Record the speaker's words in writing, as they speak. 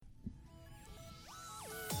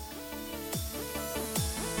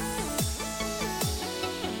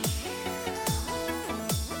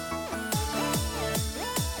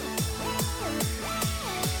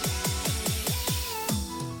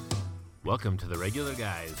Welcome to the Regular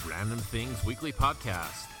Guys Random Things Weekly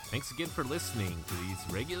Podcast. Thanks again for listening to these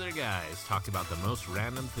regular guys talk about the most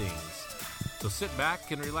random things. So sit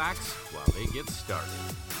back and relax while they get started.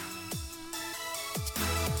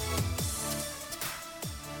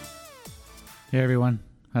 Hey everyone,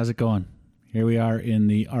 how's it going? Here we are in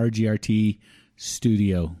the RGRT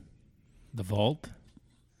studio. The vault?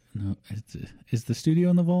 No, is the studio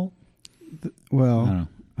in the vault? I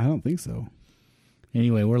don't think so.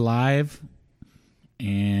 Anyway, we're live,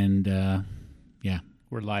 and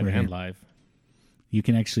We're live We're and here. live. You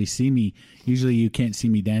can actually see me. Usually, you can't see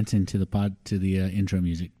me dancing to the intro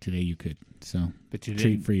music. Today, you could. So, But you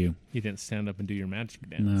treat didn't, for you. you didn't stand up and do your magic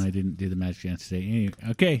dance. No, I didn't do the magic dance today. Anyway,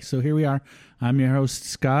 okay, so here we are. I'm your host,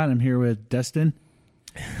 Scott. I'm here with Dustin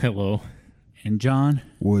Hello. and John,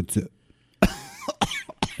 What's up?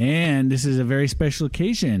 and this is a very special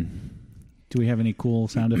occasion. Do we have any cool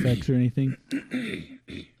sound effects or anything?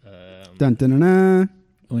 Dun, dun, dun, dun.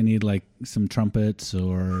 We need like some trumpets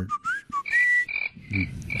or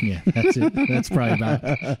yeah, that's it. That's probably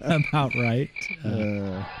about right.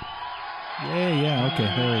 Okay, there we go.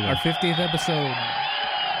 Our 50th episode.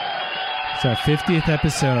 It's our 50th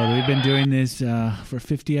episode. We've been doing this for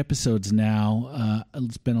 50 episodes now.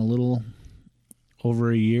 It's been a little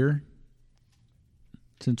over a year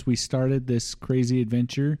since we started this crazy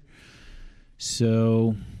adventure.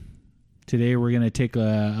 So today we're going to take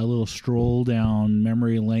a little stroll down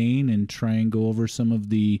memory lane and try and go over some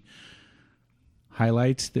of the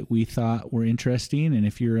highlights that we thought were interesting. And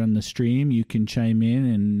if you're on the stream, you can chime in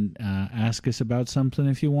and ask us about something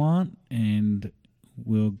if you want, and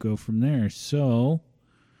we'll go from there. So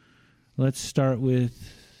let's start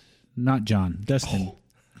with not John, Dustin.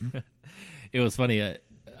 It was funny.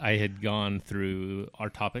 I had gone through our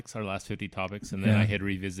topics, our last 50 topics, and then Yeah. I had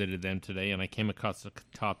revisited them today, and I came across a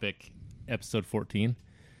topic, episode 14,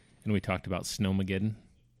 and we talked about Snowmageddon.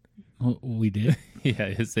 Oh, we did? Yeah,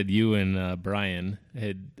 it said you and Brian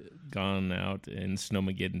had gone out in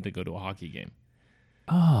Snowmageddon to go to a hockey game.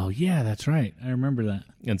 Oh, yeah, that's right. I remember that.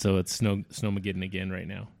 And so it's Snowmageddon again right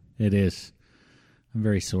now. It is. I'm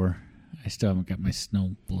very sore. I still haven't got my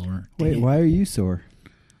snow blower. Wait, why are you sore?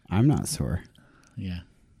 I'm not sore. Yeah.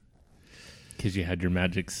 Because you had your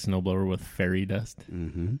magic snowblower with fairy dust.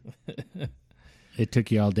 Mm-hmm. It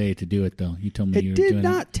took you all day to do it, though. You told me you It were did doing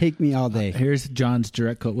not take me all day. Here's John's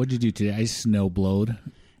direct quote. What did you do today? I snow blowed.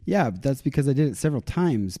 Yeah, but that's because I did it several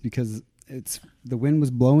times because the wind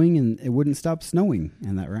was blowing and it wouldn't stop snowing,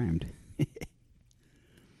 and that rhymed.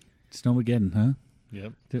 Snowmageddon, huh?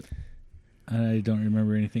 Yep. I don't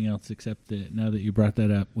remember anything else except that now that you brought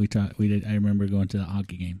that up, we did. I remember going to the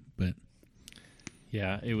hockey game, but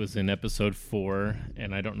Yeah, it was in episode 4,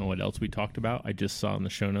 and I don't know what else we talked about. I just saw in the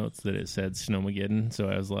show notes that it said Snowmageddon, so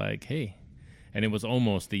I was like, hey. And it was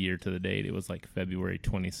almost a year to the date. It was like February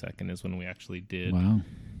 22nd is when we actually did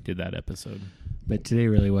that episode. But today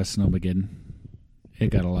really was Snowmageddon. It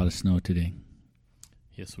got a lot of snow today.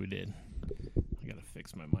 Yes, we did. I got to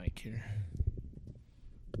fix my mic here.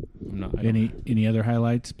 Any other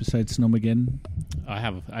highlights besides Snowmageddon? I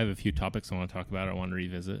have a few topics I want to talk about. I want to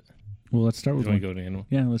revisit. Well, let's start with Do you one. want to go to animal?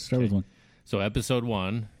 Yeah, let's start with one. So episode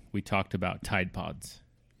 1, we talked about Tide Pods.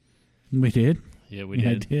 We did? Yeah, we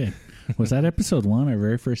Yeah, did. I did. Was that episode 1, our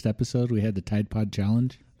very first episode? We had the Tide Pod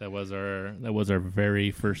Challenge? That was our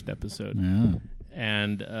very first episode. Oh.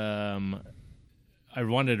 And I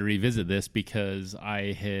wanted to revisit this because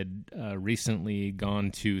I had recently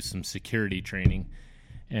gone to some security training,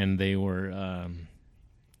 and they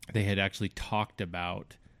had actually talked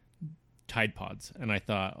about Tide Pods, and I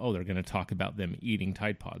thought, they're going to talk about them eating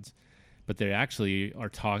Tide Pods, but they actually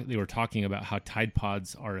they were talking about how Tide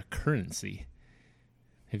Pods are a currency.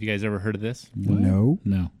 Have you guys ever heard of this? No.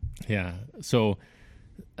 Yeah. So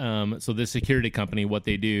this security company, what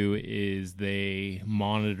they do is they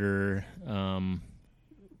monitor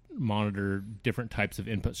different types of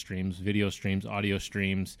input streams, video streams, audio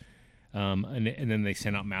streams, and then they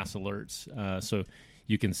send out mass alerts. So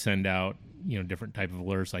you can send out, different type of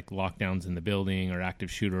alerts like lockdowns in the building or active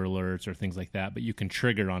shooter alerts or things like that, but you can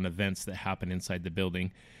trigger on events that happen inside the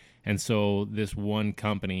building. And so this one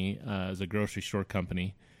company is a grocery store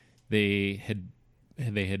company. They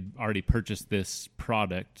had already purchased this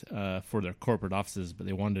product for their corporate offices, but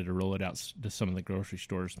they wanted to roll it out to some of the grocery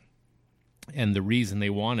stores. And the reason they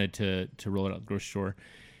wanted to roll it out to the grocery store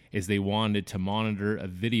is they wanted to monitor a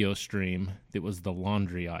video stream that was the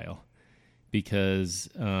laundry aisle, because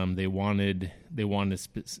they wanted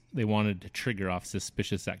to trigger off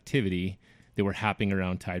suspicious activity that were happening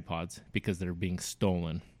around Tide Pods because they're being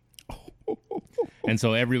stolen. And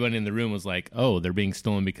so everyone in the room was like, "Oh, they're being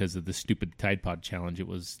stolen because of the stupid Tide Pod challenge." It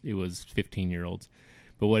was 15-year-olds.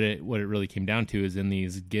 But what it really came down to is in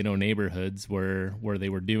these ghetto neighborhoods where they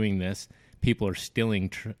were doing this, people are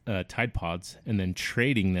stealing Tide Pods and then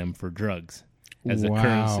trading them for drugs as a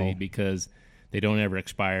currency because they don't ever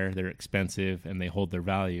expire, they're expensive, and they hold their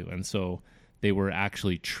value. And so they were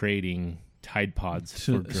actually trading Tide Pods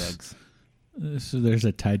for drugs. So there's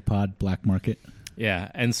a Tide Pod black market.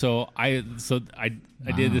 Yeah, and so I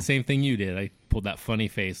did the same thing you did. I pulled that funny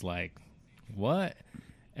face like, what?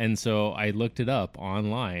 And so I looked it up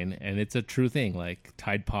online, and it's a true thing. Like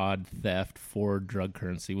Tide Pod theft for drug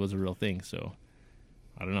currency was a real thing. So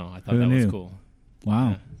I don't know. I thought that was cool. Wow.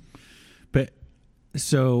 Yeah. But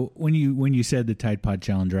so when you said the Tide Pod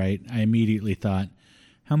challenge, right? I immediately thought,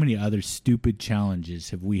 how many other stupid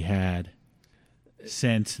challenges have we had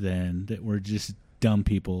since then that were just dumb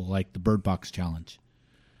people, like the Bird Box challenge?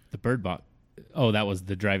 The Bird Box. Oh, that was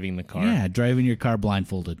the driving the car. Yeah, driving your car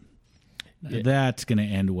blindfolded. Yeah. That's going to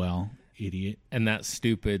end well, idiot. And that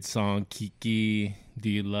stupid song, Kiki, Do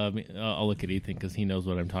You Love Me? I'll look at Ethan because he knows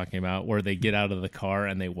what I'm talking about, where they get out of the car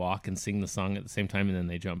and they walk and sing the song at the same time and then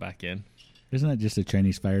they jump back in. Isn't that just a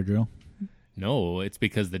Chinese fire drill? No, it's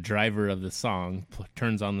because the driver of the song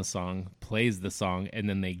turns on the song, plays the song, and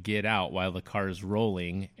then they get out while the car is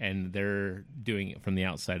rolling, and they're doing it from the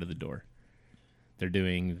outside of the door. They're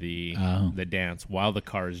doing the dance while the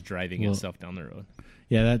car is driving itself down the road.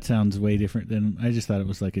 Yeah, that sounds way different than... I just thought it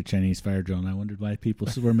was like a Chinese fire drill, and I wondered why people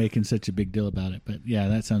were making such a big deal about it. But yeah,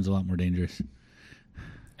 that sounds a lot more dangerous.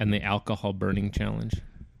 And the alcohol burning challenge.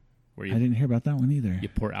 Where I didn't hear about that one either. You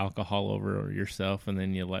pour alcohol over yourself, and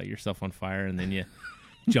then you light yourself on fire, and then you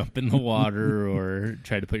jump in the water or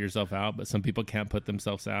try to put yourself out. But some people can't put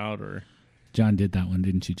themselves out. Or John did that one,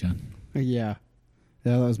 didn't you, John? Yeah.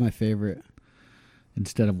 That was my favorite.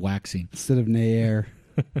 Instead of waxing. Instead of Nair.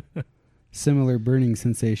 Similar burning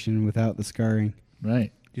sensation without the scarring.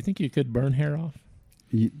 Right. Do you think you could burn hair off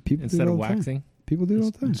People instead do it of all the waxing? time. People do it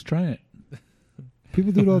all the time. Let's try it.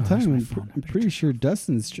 People do it all the That's time. my I'm phone. pretty sure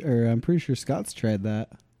I'm pretty sure Scott's tried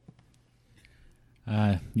that.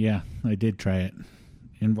 Yeah, I did try it.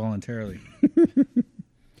 Involuntarily.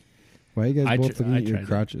 Why are you guys both looking I at your tried it.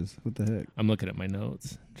 crotches? What the heck? I'm looking at my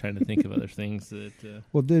notes, trying to think of other things that...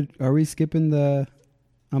 Well, are we skipping the...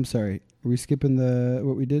 I'm sorry. Are we skipping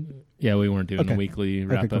what we did? Yeah, we weren't doing Okay. the weekly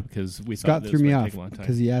wrap cool. up because we Scott thought threw this me might off take a long time.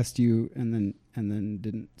 because he asked you and then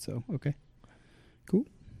didn't. So, okay. Cool.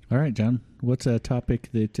 All right, John. What's a topic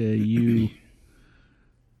that you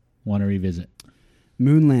want to revisit?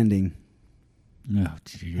 Moon landing. Oh,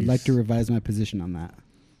 jeez. I'd like to revise my position on that.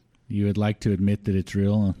 You would like to admit that it's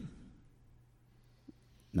real?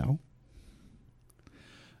 No.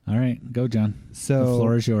 All right, go, John. So the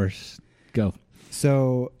floor is yours. Go.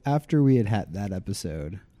 So after we had that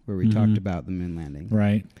episode where we talked about the moon landing,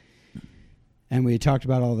 Right. and we talked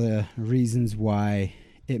about all the reasons why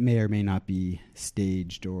it may or may not be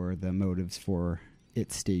staged or the motives for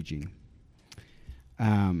its staging,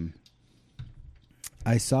 I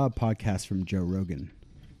saw a podcast from Joe Rogan.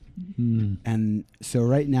 And so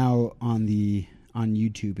right now on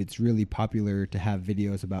YouTube, it's really popular to have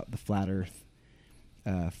videos about the flat earthers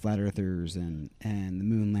and the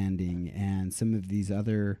moon landing and some of these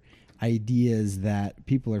other ideas that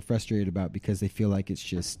people are frustrated about because they feel like it's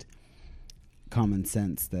just common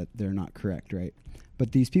sense that they're not correct, right?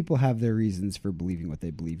 But these people have their reasons for believing what they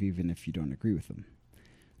believe, even if you don't agree with them.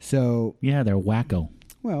 So Yeah, they're wacko.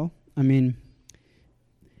 well, I mean,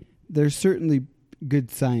 there's certainly good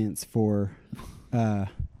science for the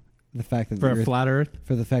fact that For a flat Earth?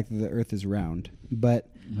 for the fact that the Earth is round, but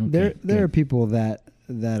Okay, there are people that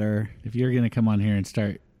are If you're going to come on here and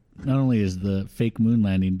start, not only is the fake moon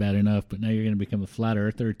landing bad enough, but now you're going to become a flat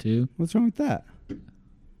earther too. what's wrong with that?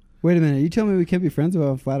 Wait a minute, you tell me we can't be friends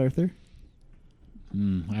about a flat earther?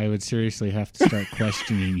 I would seriously have to start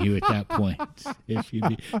questioning you at that point. If you,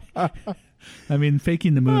 I mean,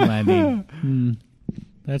 faking the moon landing,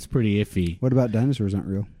 that's pretty iffy. What about dinosaurs aren't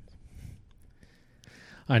real?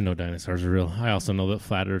 I know dinosaurs are real. I also know that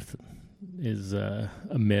flat Earth is a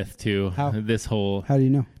myth too. How? This whole How do you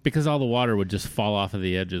know? because all the water would just fall off of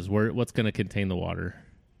the edges. What's going to contain the water?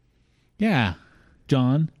 Yeah,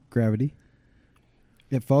 John. Gravity.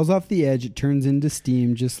 It falls off the edge, it turns into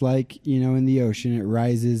steam, just like, in the ocean. It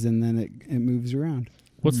rises and then it moves around.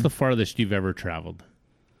 What's the farthest you've ever traveled?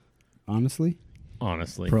 Honestly?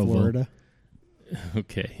 Honestly, Provo. Florida.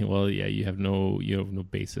 Okay. Well, yeah, you have no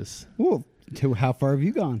basis. Well, how far have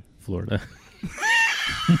you gone? Florida,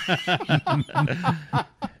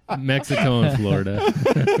 Mexico, and Florida.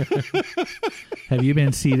 Have you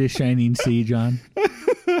been sea to shining sea, John?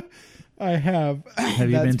 I have. Have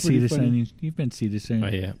you That's been pretty sea funny. descending? You've been sea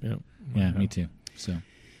descending. Yeah. Me too. So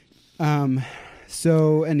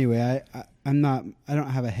So anyway, I don't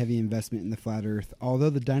have a heavy investment in the flat Earth, although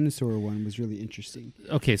the dinosaur one was really interesting.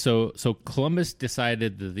 Okay, so Columbus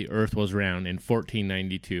decided that the Earth was round in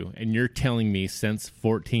 1492, and you're telling me since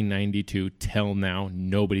 1492 till now,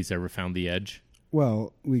 nobody's ever found the edge?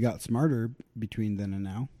 Well, we got smarter between then and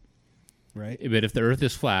now, right? But if the Earth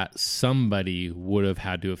is flat, somebody would have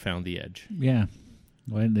had to have found the edge. yeah,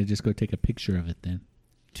 why didn't they just go take a picture of it then?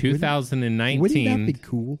 2019 Wouldn't that be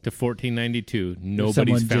cool? to 1492, nobody's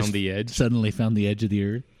Someone found just the edge. Suddenly found the edge of the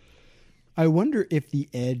Earth. I wonder if the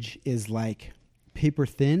edge is like paper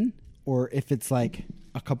thin or if it's like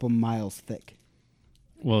a couple miles thick.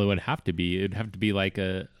 Well, it would have to be. It'd have to be like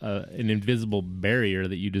an invisible barrier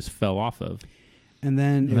that you just fell off of. And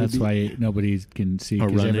then it That's would be, why nobody can see, Or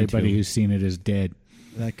because run everybody into. who's seen it is dead.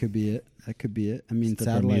 that could be it. That could be it. I mean, It's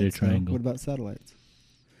the Bermuda satellites. though. Triangle. What about satellites?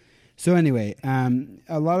 So anyway,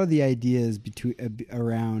 a lot of the ideas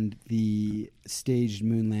around the staged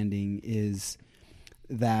moon landing is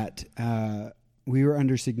that we were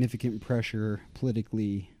under significant pressure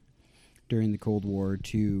politically during the Cold War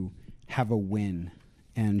to have a win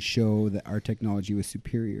and show that our technology was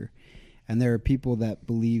superior. And there are people that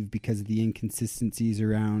believe, because of the inconsistencies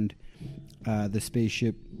around the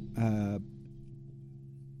spaceship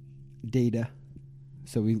data.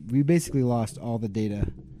 So we basically lost all the data.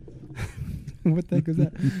 What the heck was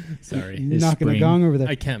that? Sorry. You're knocking a spring. gong over there.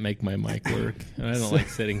 I can't make my mic work. And I don't like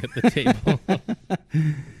sitting at the table.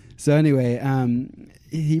 So anyway,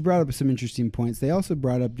 he brought up some interesting points. They also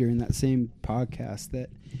brought up during that same podcast that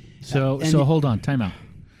So and so hold on, time out.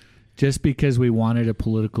 Just because we wanted a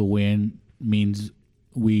political win means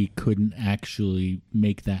we couldn't actually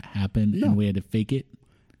make that happen, No. and we had to fake it.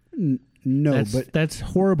 no, That's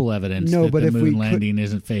horrible evidence. No, that but the if we moon could- landing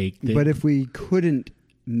isn't fake. but if we couldn't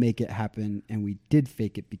make it happen and we did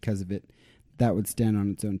fake it because of it, that would stand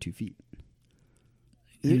on its own 2 feet.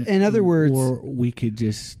 In other words, or we could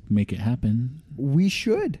just make it happen. we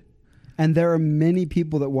should. And there are many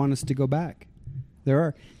people that want us to go back. There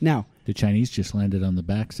are. Now, The Chinese just landed on the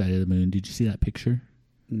backside of the moon. Did you see that picture?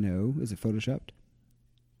 no, is it photoshopped?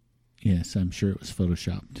 Yes, I'm sure it was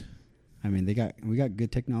photoshopped. I mean, we got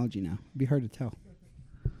good technology now. It'd be hard to tell.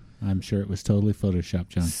 I'm sure it was totally photoshopped,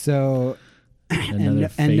 John. So Another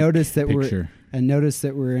and fake notice that picture.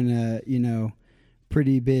 we're in a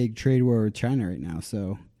pretty big trade war with China right now.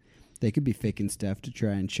 So they could be faking stuff to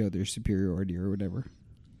try and show their superiority or whatever.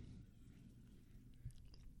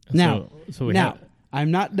 Now,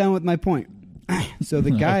 I'm not done with my point. So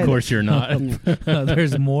the guy, of course you're not.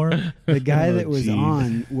 There's more. the guy Oh, that was geez.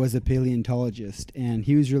 on was a paleontologist, and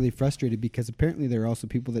he was really frustrated because apparently there are also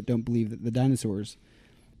people that don't believe that the dinosaurs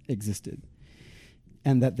existed,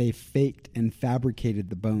 and that they faked and fabricated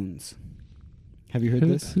the bones. Have you heard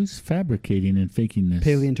this? Who's fabricating and faking this?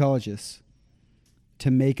 Paleontologists,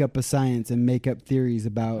 to make up a science and make up theories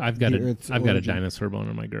about I've got the a Earth's I've got a origin dinosaur bone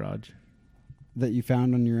in my garage. that you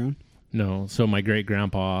found on your own. No, so my great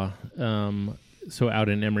grandpa, so out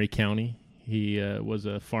in Emery County, he was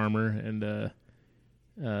a farmer and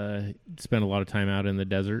spent a lot of time out in the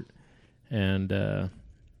desert, and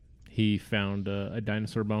he found a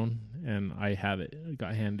dinosaur bone, and I have it. It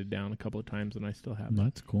got handed down a couple of times, and I still have it.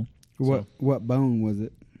 That's cool. What bone was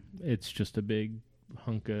it? It's just a big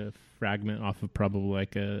hunk of fragment off of probably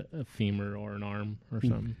like a femur or an arm or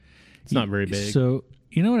something. It's not very big. So,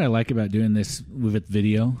 you know what I like about doing this with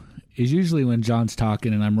video is usually when John's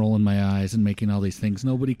talking and I'm rolling my eyes and making all these things,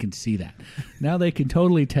 nobody can see that. Now they can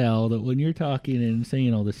totally tell that when you're talking and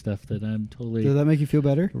saying all this stuff that I'm totally... Does that make you feel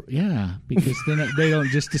better? Yeah, because then they don't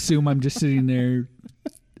just assume I'm just sitting there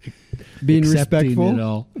Being accepting respectful, it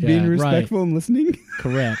all. being Yeah, respectful and listening.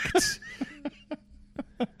 Correct.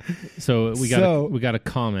 So we got a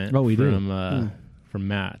comment Oh, we do. from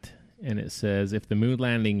Matt, and it says, if the moon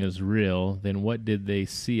landing is real, then what did they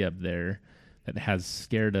see up there that has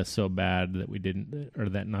scared us so bad that we didn't, or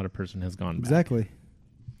that not a person has gone back? Exactly.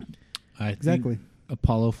 Exactly.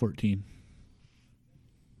 Apollo 14.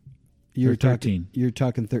 You're Or 13. You're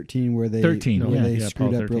talking 13 where they 13, where yeah. they Yeah, screwed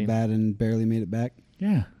Apollo up real 13. bad and barely made it back.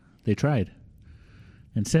 Yeah, they tried.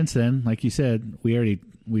 And since then, like you said,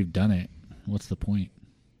 we've done it. What's the point?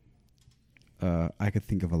 I could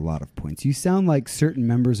think of a lot of points. You sound like certain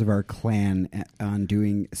members of our clan on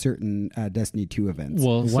doing certain Destiny 2 events.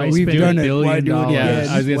 Well, Why so we've spend done $1 it. billion? Why do it yeah, again?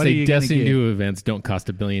 I was going What to are say you gonna Destiny get? 2 events don't cost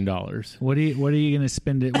 $1 billion. What are you going to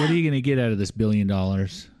spend it? What are you going to get out of this $1 billion?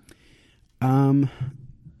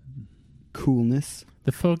 Coolness.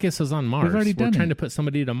 The focus is on Mars. already We're done trying it. to put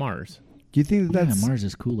somebody to Mars. Do you think that that's Mars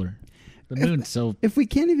is cooler. The moon's so. If we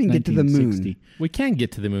can't even get to the moon, 1960. We can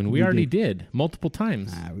get to the moon. We already did multiple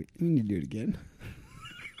times. we need to do it again.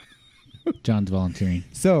 John's volunteering.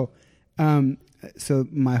 So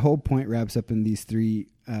my whole point wraps up in these three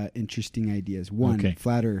interesting ideas. One,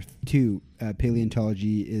 flat Earth. Two,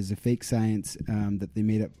 paleontology is a fake science that they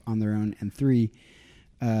made up on their own. And three,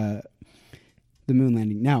 the moon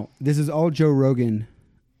landing. Now, this is all Joe Rogan.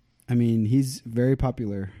 I mean, he's very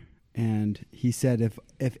popular. And he said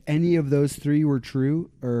if any of those three were true,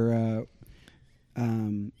 or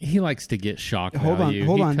he likes to get shock hold value.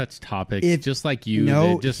 on. He cuts topics just like you.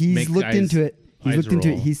 No, that just he's makes looked into it. He's looked into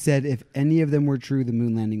it. roll. He said if any of them were true, the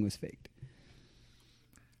moon landing was faked.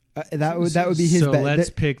 That would be his So bet. let's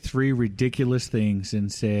pick three ridiculous things and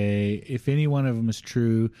say if any one of them is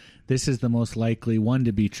true, this is the most likely one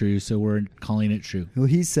to be true. So we're calling it true. Well,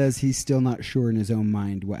 he says he's still not sure in his own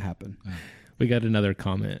mind what happened. We got another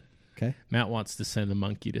comment. Okay. Matt wants to send a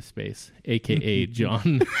monkey to space, a.k.a.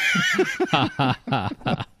 John.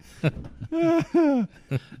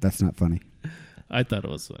 That's not funny. I thought it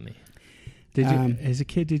was funny. Did you, as a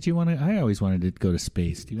kid, did you want to? I always wanted to go to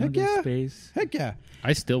space. Do you want to go to space? Heck yeah.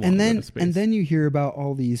 I still want to go to space. And then you hear about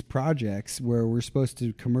all these projects where we're supposed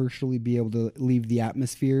to commercially be able to leave the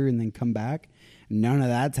atmosphere and then come back. None of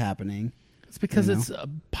that's happening. It's because it's a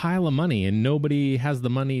pile of money and nobody has the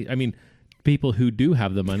money. I mean, people who do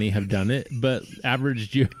have the money have done it, but average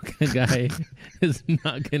Joe guy is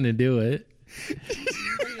not going to do it.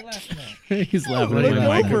 What are you laughing at? He's laughing at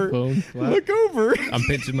my microphone. Look over. I'm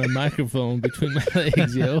pinching my microphone between my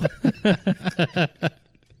legs, yo.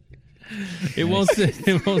 It won't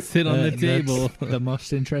sit on the table. That's the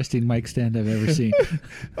most interesting mic stand I've ever seen.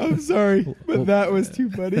 I'm sorry, but that was too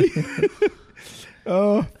funny.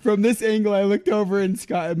 Oh, from this angle, I looked over and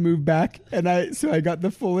Scott had moved back, and I got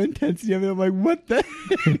the full intensity of it. I'm like, what the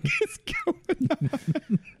heck is going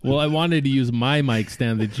on? Well, I wanted to use my mic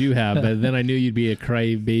stand that you have, but then I knew you'd be a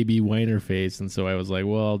crybaby whiner face, and so I was like,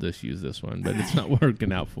 well, I'll just use this one. But it's not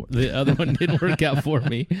working out for the other one. Didn't work out for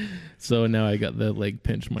me, so now I got the leg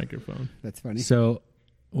pinch microphone. That's funny. So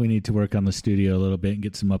we need to work on the studio a little bit and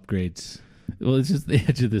get some upgrades. Well, it's just the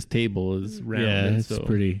edge of this table is round. Yeah, and it's so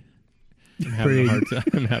pretty. I'm having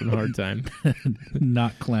a hard time.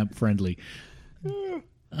 Not clamp friendly.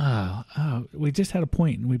 We just had a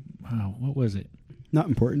point. And what was it? Not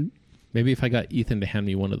important. Maybe if I got Ethan to hand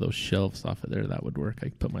me one of those shelves off of there, that would work. I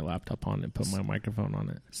could put my laptop on it and put my microphone on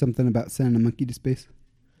it. Something about sending a monkey to space.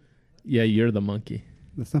 Yeah, you're the monkey.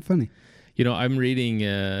 That's not funny. You know, I'm reading.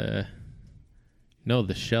 The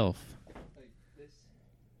shelf.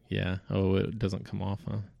 Yeah. Oh, it doesn't come off,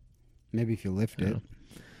 huh? Maybe if you lift it.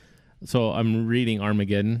 So I'm reading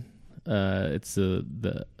Armageddon. It's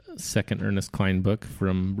the second Ernest Cline book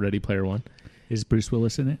from Ready Player One. Is Bruce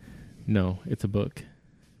Willis in it? No, it's a book.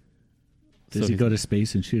 Does he go to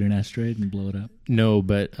space and shoot an asteroid and blow it up? No,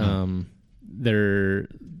 but they're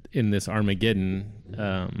in this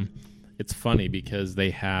Armageddon. It's funny because they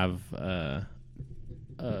have a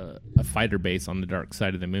fighter base on the dark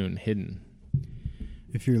side of the moon hidden.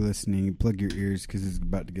 If you're listening, plug your ears because it's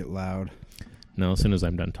about to get loud. No, as soon as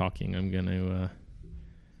I'm done talking, I'm gonna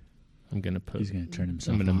put. He's gonna turn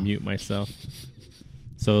himself. I'm gonna mute myself.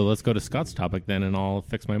 So let's go to Scott's topic then, and I'll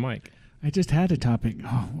fix my mic. I just had a topic.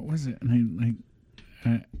 Oh, what was it?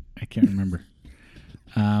 I can't remember.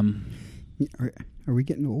 Are we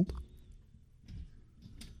getting old?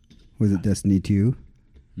 Was it Destiny 2?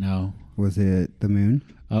 No. Was it the moon?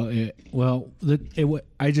 Oh,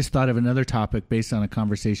 I just thought of another topic based on a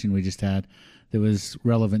conversation we just had that was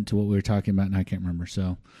relevant to what we were talking about, and I can't remember,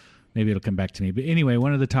 so maybe it'll come back to me. But anyway,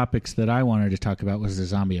 one of the topics that I wanted to talk about was the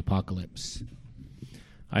zombie apocalypse.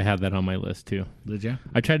 I had that on my list too. Did you?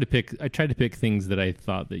 I tried to pick things that I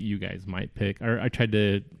thought that you guys might pick, or I tried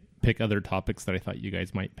to pick other topics that I thought you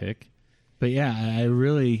guys might pick. But yeah, I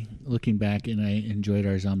really, looking back, and I enjoyed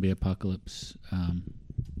our zombie apocalypse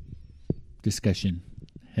discussion.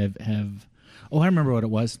 I remember what it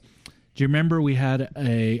was. Do you remember we had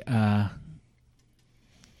a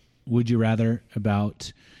would you rather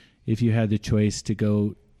about if you had the choice to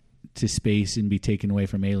go to space and be taken away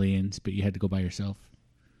from aliens, but you had to go by yourself?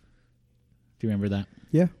 Do you remember that?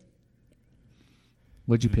 Yeah.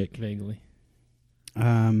 What'd you pick? Vaguely.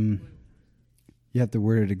 You have to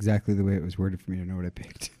word it exactly the way it was worded for me to know what I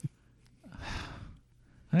picked.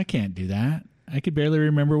 I can't do that. I could barely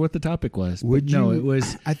remember what the topic was. Would you? No, it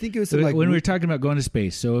was. I think it was when we were talking about going to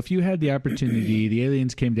space. So if you had the opportunity, the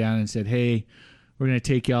aliens came down and said, "Hey, we're going to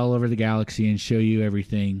take you all over the galaxy and show you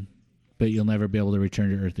everything, but you'll never be able to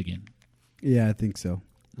return to Earth again." Yeah, I think so.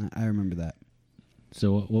 I remember that.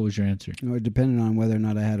 So what was your answer? No, it depended on whether or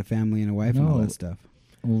not I had a family and a wife and all that stuff.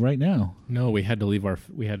 Well, right now. No, we had to leave our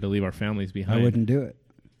families behind. I wouldn't do it.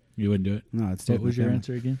 You wouldn't do it? No, it's What was your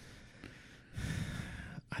answer again?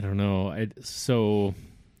 I don't know.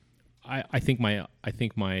 I think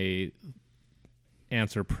my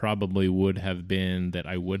answer probably would have been that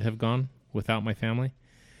I would have gone without my family.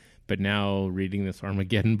 But now reading this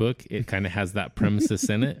Armageddon book, it kind of has that premises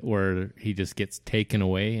in it where he just gets taken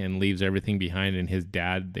away and leaves everything behind. And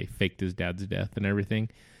they faked his dad's death and everything.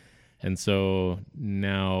 And so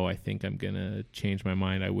now I think I'm going to change my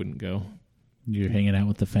mind. I wouldn't go. You're hanging out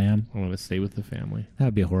with the fam? I want to stay with the family. That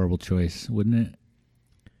would be a horrible choice, wouldn't it?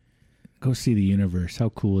 Go see the universe. How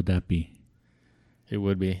cool would that be? It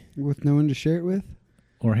would be. With no one to share it with?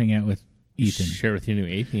 Or hang out with Ethan. Share with your new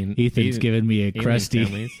Ethan's giving me a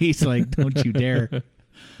crusty. He's like, don't you dare.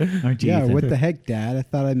 Aren't you, Yeah, Ethan? what the heck, Dad? I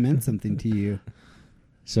thought I meant something to you.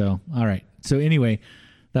 So, all right. So anyway,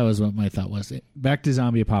 that was what my thought was. Back to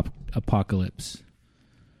zombie apocalypse.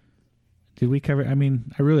 Did we cover? I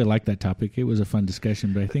mean, I really like that topic. It was a fun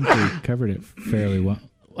discussion, but I think we covered it fairly well.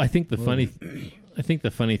 I think the funny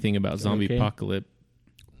thing about zombie apocalypse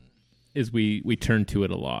is we turn to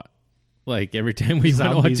it a lot. Like every time we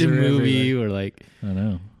want to watch a movie, or like, I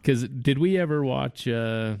know. Because did we ever watch?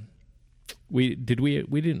 We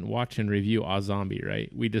didn't watch and review Zombie,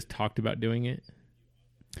 right? We just talked about doing it.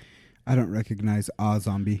 I don't recognize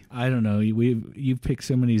Zombie. I don't know. You've picked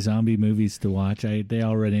so many zombie movies to watch. They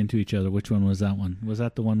all run into each other. Which one was that one? Was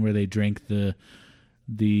that the one where they drank the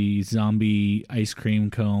zombie ice cream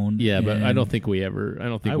cone? Yeah, but I don't think we ever.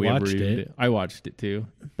 I watched it. I watched it too,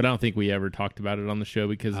 but I don't think we ever talked about it on the show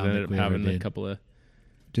because it ended up having a couple of.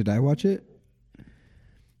 Did I watch it?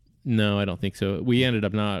 No, I don't think so. We ended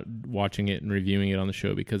up not watching it and reviewing it on the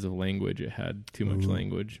show because of language. It had too much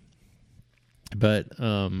language. But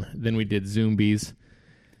then we did Zombies,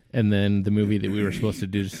 and then the movie that we were supposed to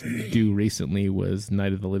do recently was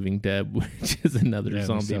Night of the Living Dead, which is another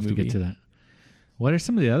zombie movie. To get to that. What are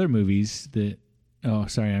some of the other movies that? Oh,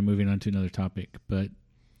 sorry, I'm moving on to another topic. But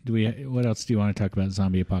what else do you want to talk about?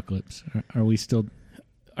 Zombie apocalypse? Are we still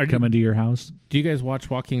coming to your house? Do you guys watch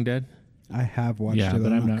Walking Dead? I have watched it,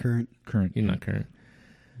 but I'm not current. You're not current.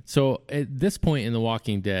 So at this point in The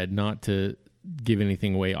Walking Dead, not to give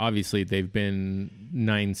anything away, obviously they've been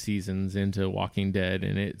 9 seasons into Walking Dead,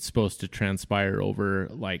 and it's supposed to transpire over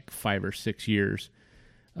like 5 or 6 years.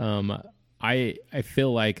 I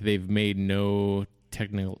feel like they've made no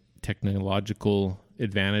technological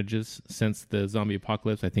advantages since the zombie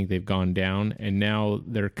apocalypse. I think they've gone down, and now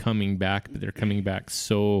they're coming back, but they're coming back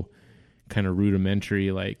so kind of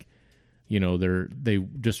rudimentary. Like, you know, they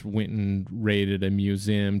just went and raided a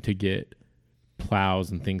museum to get plows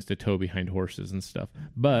and things to tow behind horses and stuff,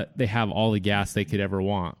 but they have all the gas they could ever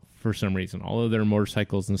want for some reason, all of their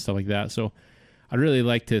motorcycles and stuff like that. So I'd really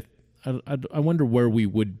like to I wonder where we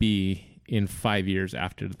would be in 5 years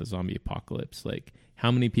after the zombie apocalypse. Like, how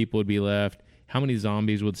many people would be left? How many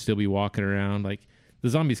zombies would still be walking around? Like, the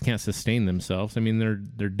zombies can't sustain themselves. I mean,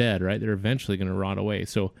 they're dead, right? They're eventually going to rot away.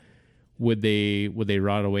 So would they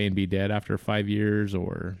rot away and be dead after 5 years,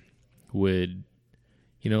 or would,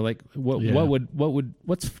 you know, like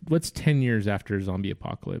what's 10 years after zombie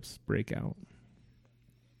apocalypse break out?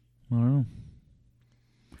 I don't know.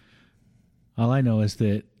 All I know is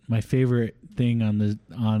that my favorite thing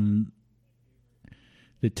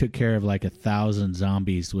that took care of like 1,000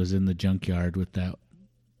 zombies was in the junkyard with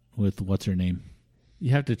what's her name?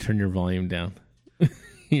 You have to turn your volume down.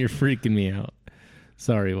 You're freaking me out.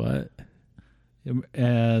 Sorry, what?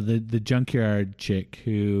 The junkyard chick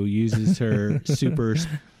who uses her super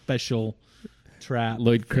special trap,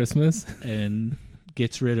 Lloyd Christmas, and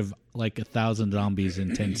gets rid of like 1,000 zombies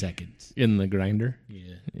in 10 seconds in the grinder.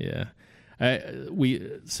 Yeah.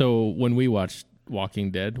 So when we watched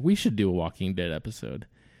Walking Dead, we should do a Walking Dead episode,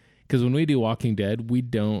 because when we do Walking Dead, we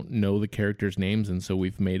don't know the characters' names, and so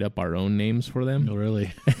we've made up our own names for them. Oh,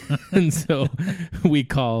 really? And so we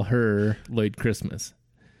call her Lloyd Christmas.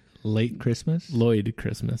 Lloyd Christmas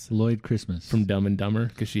from Dumb and Dumber,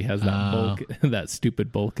 because she has that that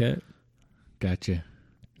stupid bowl cut. Gotcha.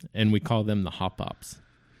 And we call them the Hop-Ops.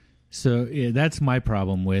 So that's my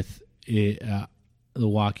problem with it, The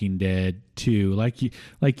Walking Dead too. Like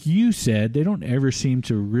you said, they don't ever seem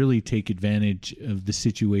to really take advantage of the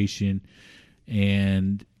situation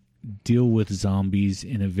and deal with zombies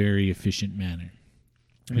in a very efficient manner.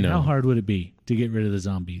 I mean, how hard would it be to get rid of the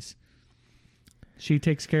zombies? She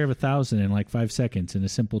takes care of 1,000 in like 5 seconds in a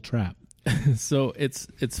simple trap. So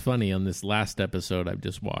it's funny, on this last episode I've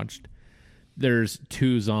just watched, there's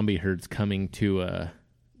 2 zombie herds coming to a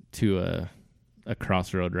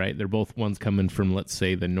crossroad, right? They're both, one's coming from, let's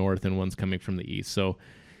say, the north, and one's coming from the east. So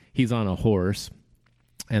he's on a horse,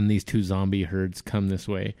 and these two zombie herds come this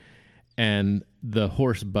way, and the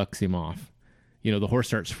horse bucks him off. The horse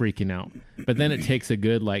starts freaking out, but then it takes a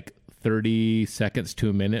good 30 seconds to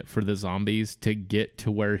a minute for the zombies to get to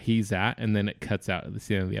where he's at, and then it cuts out at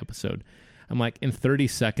the end of the episode. I'm like, in 30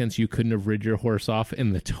 seconds, you couldn't have rid your horse off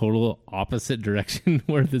in the total opposite direction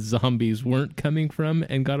where the zombies weren't coming from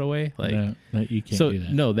and got away? No, you can't do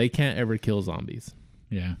that. No, they can't ever kill zombies.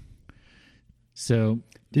 Yeah. So,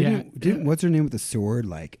 didn't what's her name with the sword,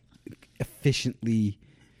 efficiently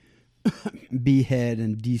behead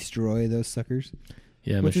and destroy those suckers?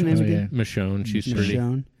 Yeah, what's her name again? Michonne. She's pretty.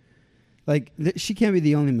 Michonne. She can't be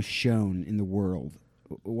the only Michonne in the world.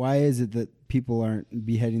 Why is it that people aren't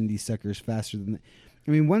beheading these suckers faster than that?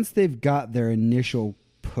 I mean, once they've got their initial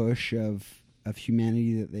push of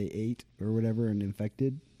humanity that they ate or whatever and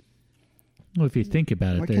infected. Well, if you think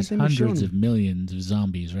about it, there's hundreds of millions of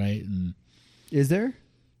zombies, right? And is there?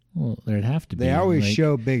 Well, there'd have to be. They always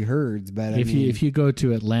show big herds, but if you go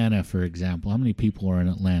to Atlanta, for example, how many people are in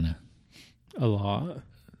Atlanta? A lot.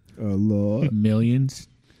 Millions.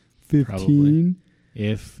 15. Probably.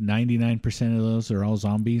 If 99% of those are all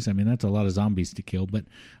zombies, I mean, that's a lot of zombies to kill. But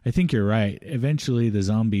I think you're right. Eventually, the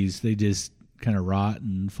zombies, they just kind of rot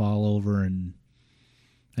and fall over. And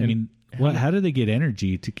how do they get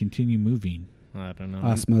energy to continue moving? I don't know.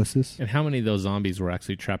 Osmosis. And how many of those zombies were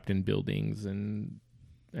actually trapped in buildings? And,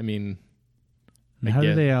 how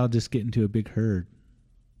do they all just get into a big herd?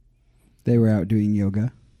 They were out doing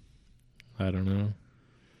yoga. I don't know.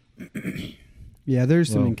 Yeah,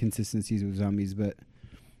 there's some inconsistencies with zombies, but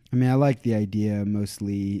I like the idea,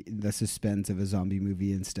 mostly the suspense of a zombie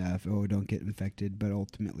movie and stuff. Oh, don't get infected, but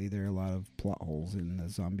ultimately there are a lot of plot holes in the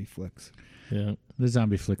zombie flicks. Yeah, the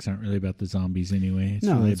zombie flicks aren't really about the zombies anyway. It's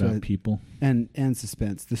really about people and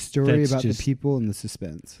suspense. The story about the people and the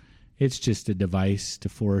suspense. It's just a device to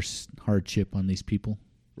force hardship on these people.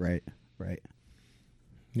 Right.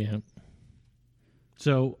 Yeah.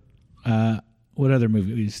 So, what other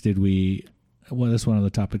movies did we? Well, that's one of the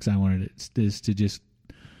topics I wanted is to just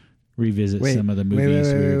revisit some of the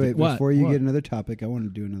movies. Wait. Before you get another topic, I want to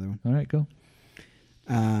do another one. All right, go.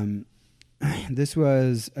 This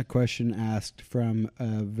was a question asked from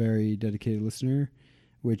a very dedicated listener,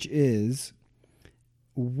 which is,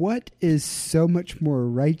 what is so much more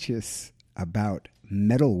righteous about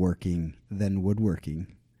metalworking than woodworking?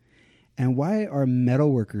 And why are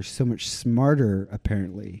metalworkers so much smarter,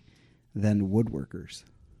 apparently, than woodworkers?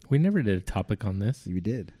 We never did a topic on this. We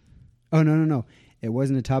did. Oh, no. It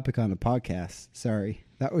wasn't a topic on a podcast. Sorry.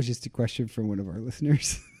 That was just a question from one of our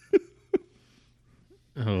listeners.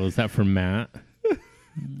 Oh, is that from Matt?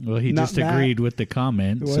 Well, he just agreed with the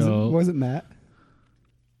comment. It wasn't Matt.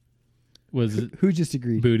 Who just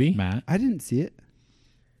agreed? Booty? Matt. I didn't see it.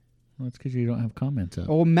 Well, it's because you don't have comments up.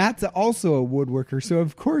 Oh, Matt's also a woodworker, so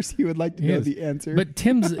of course he would like to know the answer. But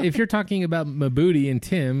Tim's, if you're talking about Mabooty and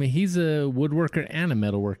Tim, he's a woodworker and a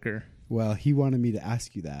metalworker. Well, he wanted me to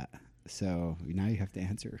ask you that, so now you have to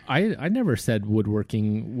answer. I never said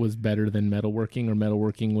woodworking was better than metalworking or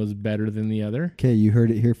metalworking was better than the other. Okay, you heard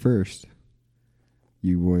it here first.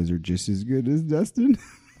 You boys are just as good as Dustin.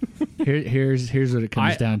 Here's what it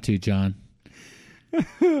comes down to, John.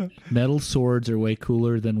 Metal swords are way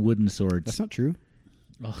cooler than wooden swords. That's not true.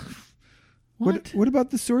 Oh, what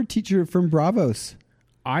about the sword teacher from Bravos?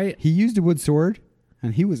 He used a wood sword,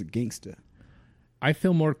 and he was a gangsta. I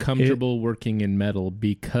feel more comfortable working in metal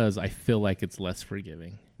because I feel like it's less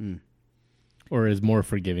forgiving. Or is more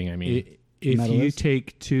forgiving, I mean. If you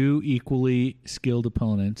take two equally skilled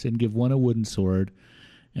opponents and give one a wooden sword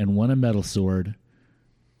and one a metal sword,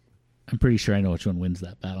 I'm pretty sure I know which one wins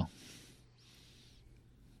that battle.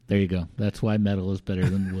 There you go. That's why metal is better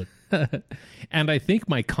than wood. And I think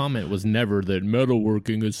my comment was never that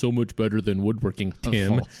metalworking is so much better than woodworking,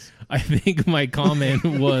 Tim. I think my comment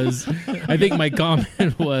was is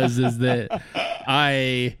that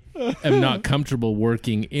I am not comfortable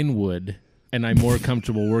working in wood, and I'm more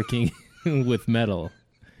comfortable working with metal.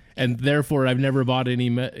 And therefore, I've never bought any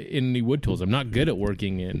wood tools. I'm not good at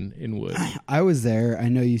working in wood. I was there. I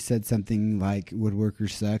know you said something like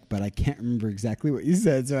woodworkers suck, but I can't remember exactly what you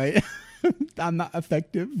said, so I'm not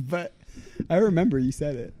effective, but I remember you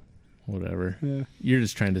said it. Whatever. Yeah. You're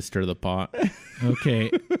just trying to stir the pot.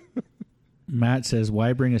 Okay. Matt says,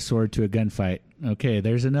 why bring a sword to a gunfight? Okay,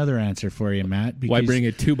 there's another answer for you, Matt. Why bring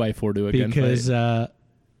a 2x4 to a gunfight? Because a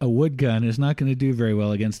wood gun is not going to do very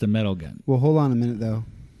well against a metal gun. Well, hold on a minute, though.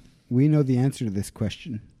 We know the answer to this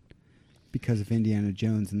question because of Indiana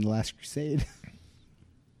Jones and the Last Crusade.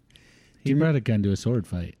 He brought a gun to a sword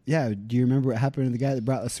fight. Yeah. Do you remember what happened to the guy that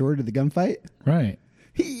brought a sword to the gunfight? Right.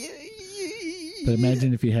 But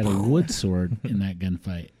imagine if you had a wood sword in that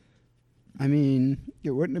gunfight. I mean,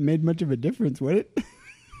 it wouldn't have made much of a difference, would it?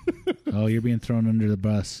 Oh, you're being thrown under the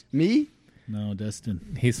bus. Me? No,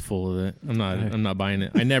 Dustin. He's full of it. I'm not buying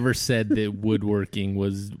it. I never said that woodworking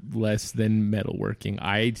was less than metalworking.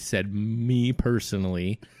 I said me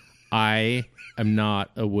personally, I am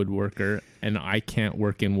not a woodworker and I can't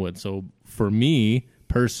work in wood. So for me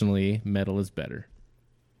personally, metal is better.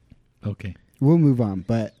 Okay. We'll move on,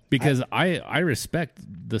 but because I respect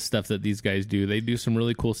the stuff that these guys do. They do some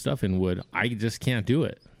really cool stuff in wood. I just can't do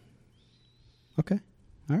it. Okay.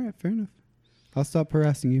 All right, fair enough. I'll stop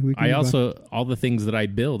harassing you. All the things that I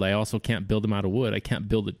build, I also can't build them out of wood. I can't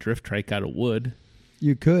build a drift trike out of wood.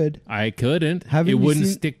 You could. I couldn't. It wouldn't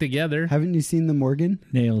stick together. Haven't you seen the Morgan?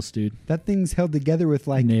 Nails, dude. That thing's held together with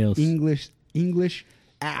like nails. English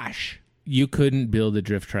ash. You couldn't build a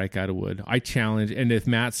drift trike out of wood. I challenge, and if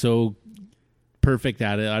Matt's so perfect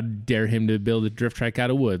at it, I'd dare him to build a drift trike out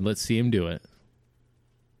of wood. Let's see him do it.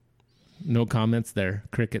 No comments there.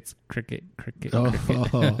 Crickets, cricket.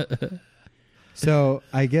 Oh. So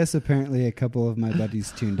I guess apparently a couple of my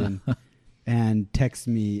buddies tuned in and texted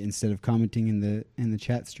me instead of commenting in the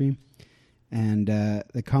chat stream, and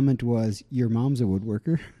the comment was, "Your mom's a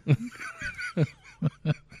woodworker."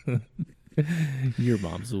 Your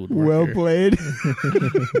mom's a woodworker. Well played.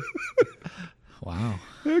 Wow.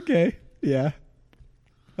 Okay. Yeah.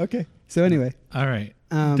 Okay. So anyway. All right.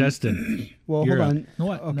 Dustin. Well, hold on.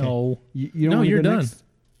 What? Okay. No. You don't want to you're go done. next?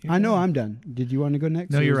 I know I'm done. Did you want to go next?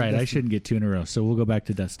 No, or you're was it right. I Dustin? shouldn't get two in a row. So we'll go back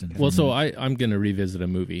to Dustin. Well, so I'm going to revisit a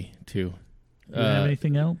movie, too. Do you have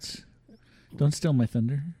anything else? Don't steal my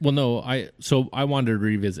thunder. Well, no. I wanted to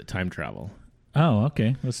revisit time travel. Oh,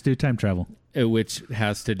 okay. Let's do time travel. Which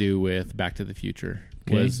has to do with Back to the Future.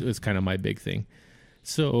 Okay. Was kind of my big thing.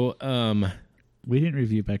 So, we didn't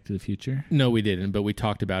review Back to the Future. No, we didn't, but we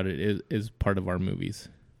talked about it as part of our movies.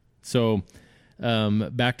 So,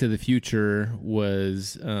 Back to the Future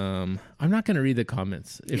was... I'm not going to read the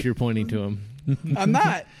comments if you're pointing to them. I'm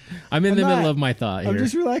not. I'm in the middle of my thought here. I'm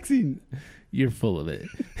just relaxing. You're full of it.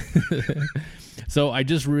 So I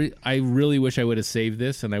really wish I would have saved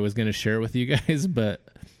this, and I was going to share it with you guys, but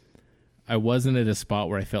I wasn't at a spot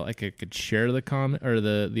where I felt like I could share the comment or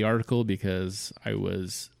the article because I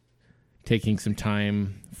was taking some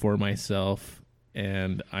time for myself,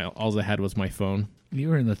 and all I had was my phone. You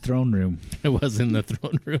were in the throne room. I was in the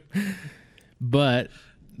throne room. But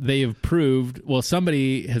they have proved,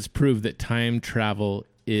 somebody has proved that time travel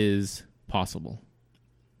is possible.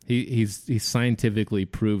 He's scientifically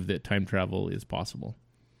proved that time travel is possible.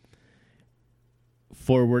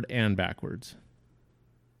 Forward and backwards.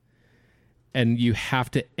 And you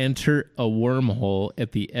have to enter a wormhole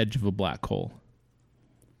at the edge of a black hole.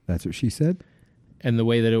 That's what she said. And the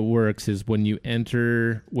way that it works is when you go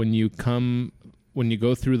through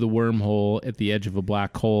the wormhole at the edge of a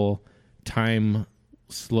black hole, time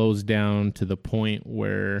slows down to the point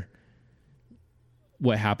where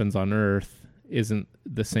what happens on Earth isn't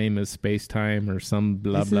the same as space-time or some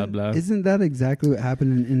blah. Isn't that exactly what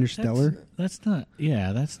happened in Interstellar? That's not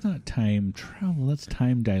time travel. That's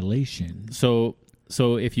time dilation. So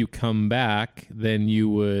if you come back, then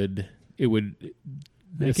it would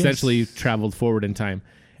essentially traveled forward in time.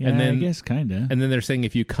 Yeah, and then, I guess kind of. And then they're saying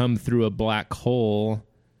if you come through a black hole,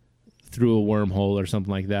 through a wormhole or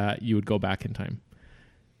something like that, you would go back in time.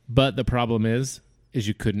 But the problem is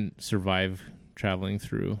you couldn't survive traveling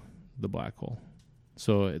through the black hole.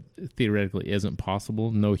 So it theoretically isn't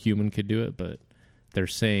possible. No human could do it, but they're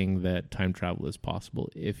saying that time travel is possible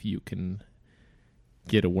if you can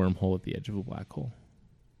get a wormhole at the edge of a black hole.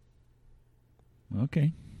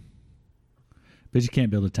 Okay. But you can't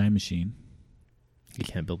build a time machine. You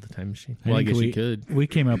can't build a time machine. Well, I guess you could. We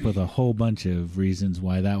came up with a whole bunch of reasons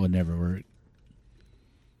why that would never work.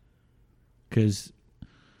 Because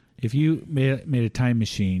if you made a time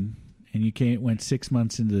machine and you went 6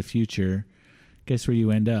 months into the future, guess where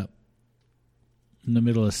you end up? In the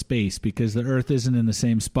middle of space, because the Earth isn't in the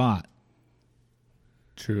same spot.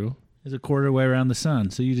 True. It's a quarter way around the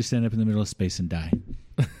sun, so you just end up in the middle of space and die.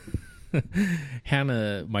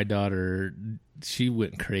 Hannah, my daughter, she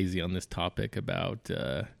went crazy on this topic about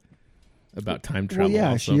time travel. Well, yeah,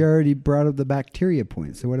 also. she already brought up the bacteria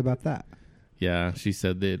point. So what about that? Yeah, she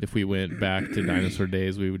said that if we went back to dinosaur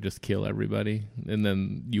days, we would just kill everybody, and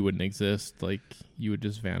then you wouldn't exist. Like, you would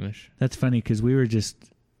just vanish. That's funny, because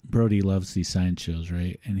Brody loves these science shows,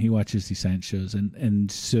 right? And he watches these science shows,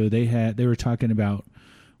 and so they were talking about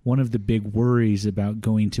one of the big worries about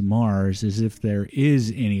going to Mars is if there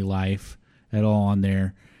is any life at all on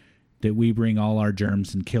there, that we bring all our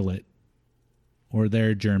germs and kill it, or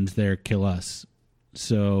their germs there kill us.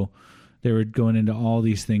 So they were going into all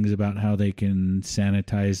these things about how they can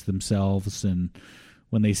sanitize themselves, and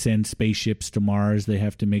when they send spaceships to Mars, they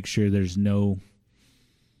have to make sure there's no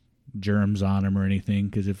germs on them or anything,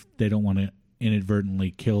 because if they don't want to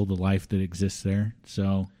inadvertently kill the life that exists there.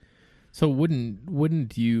 So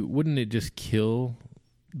wouldn't it just kill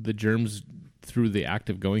the germs through the act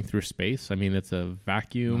of going through space? I mean, it's a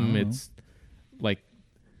vacuum. It's like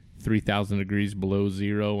 3,000 degrees below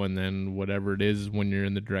zero, and then whatever it is when you're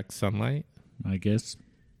in the direct sunlight. I guess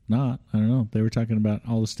not. I don't know. They were talking about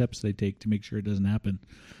all the steps they take to make sure it doesn't happen.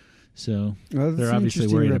 So they're obviously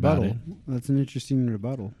worried about it. That's an interesting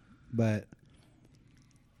rebuttal. But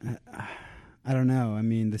I don't know. I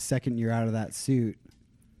mean, the second you're out of that suit,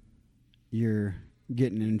 you're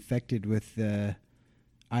getting infected with the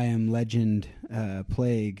I Am Legend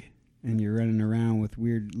plague, and you're running around with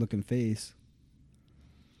weird-looking face.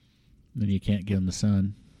 Then you can't get in the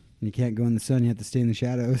sun. And you can't go in the sun. You have to stay in the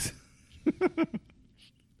shadows.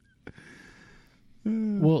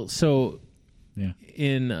 Well, so yeah,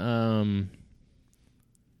 in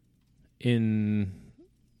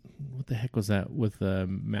what the heck was that with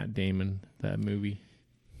Matt Damon, that movie?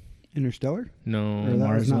 Interstellar? No, that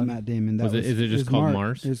Mars was not one? Matt Damon. That is it just called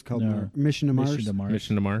Mars? It was called No. Mission to Mars.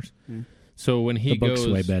 Mission to Mars. Yeah. So when he the book's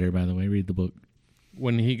goes, way better, by the way. Read the book.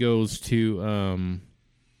 when he goes to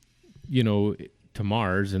to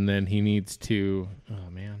Mars, and then he needs to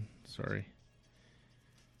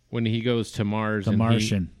when he goes to Mars, The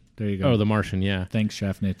Martian. There you go. The Martian, yeah. Thanks,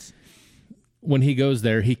 Schaffnitz. When he goes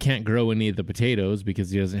there, he can't grow any of the potatoes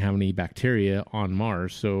because he doesn't have any bacteria on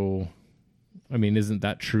Mars. So, I mean, isn't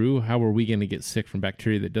that true? How are we going to get sick from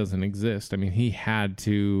bacteria that doesn't exist? I mean, he had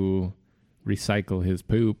to recycle his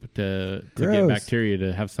poop to get bacteria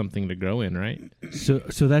to have something to grow in, right? So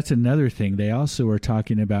that's another thing. They also were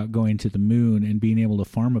talking about going to the moon and being able to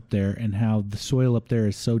farm up there, and how the soil up there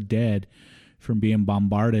is so dead from being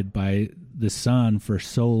bombarded by the sun for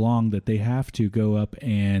so long that they have to go up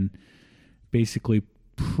and basically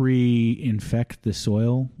pre-infect the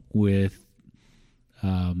soil with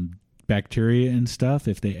bacteria and stuff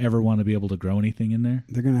if they ever want to be able to grow anything in there.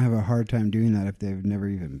 They're going to have a hard time doing that if they've never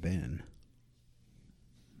even been.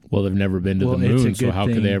 Well, they've never been to the moon, so how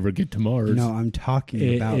could they ever get to Mars? No, I'm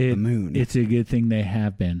talking about the moon. It's a good thing they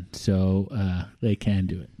have been, so they can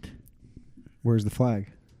do it. Where's the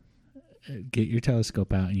flag? Get your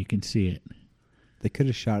telescope out and you can see it. They could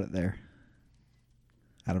have shot it there.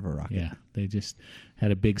 Out of a rocket. Yeah, they just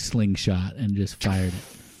had a big slingshot and just fired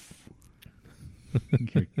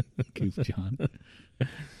it. You're goof, John.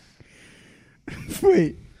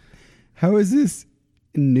 Wait, how is this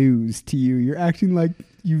news to you? You're acting like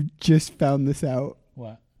you just found this out.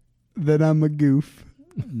 What? That I'm a goof.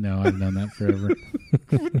 No, I've known that forever.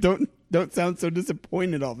 Don't sound so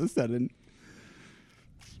disappointed all of a sudden.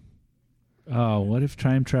 Oh, what if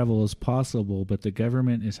time travel is possible, but the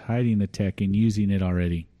government is hiding the tech and using it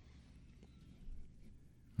already?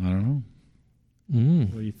 I don't know.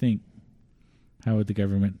 What do you think? How would the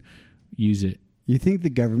government use it? You think the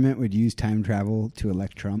government would use time travel to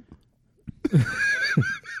elect Trump?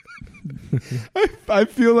 I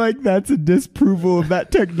feel like that's a disapproval of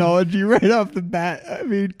that technology right off the bat. I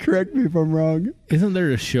mean, correct me if I'm wrong. Isn't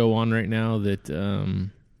there a show on right now that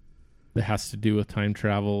that has to do with time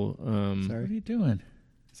travel? Sorry, what are you doing?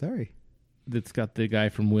 Sorry. That's got the guy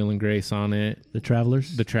from Will and Grace on it. The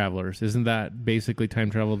Travelers? The Travelers. Isn't that basically time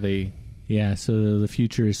travel? Yeah, so the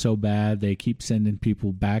future is so bad, they keep sending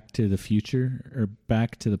people back to the future or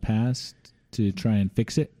back to the past to try and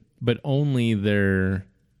fix it. But only their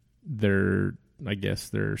I guess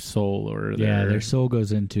their soul or their soul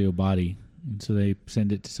goes into a body, and so they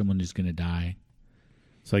send it to someone who's going to die.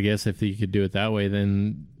 So I guess if you could do it that way,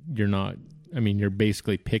 then you're not. I mean, you're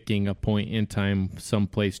basically picking a point in time,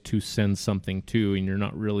 someplace to send something to, and you're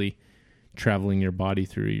not really traveling your body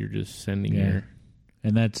through. You're just sending your.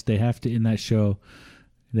 And they have to, in that show,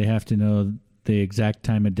 they have to know the exact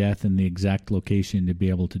time of death and the exact location to be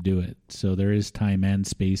able to do it. So there is time and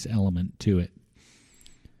space element to it.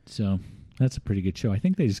 So that's a pretty good show. I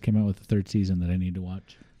think they just came out with the third season that I need to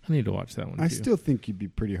watch. I need to watch that one too. I still think you'd be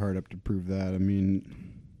pretty hard up to prove that. I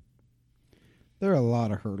mean, there are a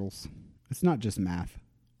lot of hurdles. It's not just math.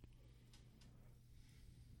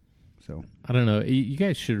 So I don't know. You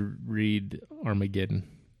guys should read Armageddon.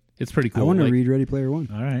 It's pretty cool. I want to read Ready Player One.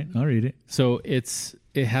 All right, I'll read it. So it's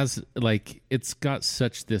got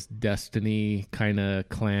such this Destiny kind of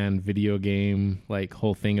clan video game like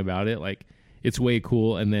whole thing about it. Like it's way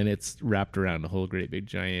cool, and then it's wrapped around a whole great big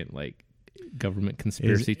giant like government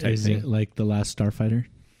conspiracy type is thing. Is it like The Last Starfighter?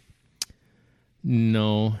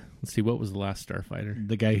 No, Let's see, what was the last Starfighter?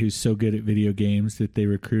 The guy who's so good at video games that they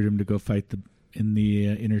recruit him to go fight in the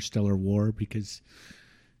interstellar war because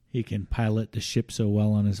he can pilot the ship so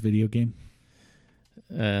well on his video game.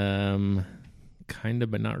 Kind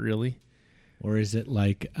of, but not really. Or is it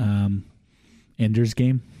like Ender's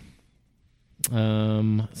Game?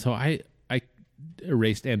 So I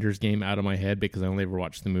erased Ender's Game out of my head because I only ever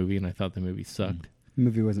watched the movie and I thought the movie sucked. The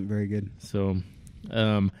movie wasn't very good. So,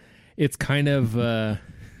 it's kind of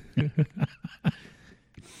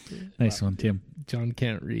Nice one, Tim. John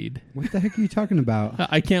can't read. What the heck are you talking about?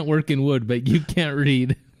 I can't work in wood, but you can't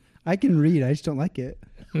read. I can read. I just don't like it.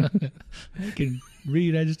 I can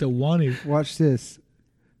read. I just don't want to. Watch this.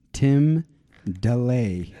 Tim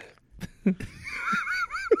DeLay.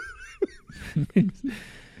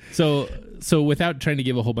 So without trying to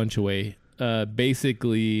give a whole bunch away,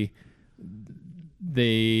 basically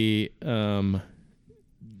they're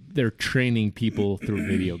training people through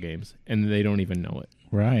video games and they don't even know it.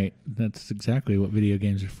 Right. That's exactly what video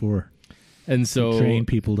games are for. And so train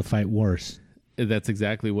people to fight wars. That's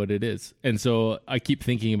exactly what it is. And so I keep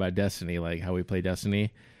thinking about Destiny, like how we play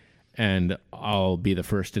Destiny, and I'll be the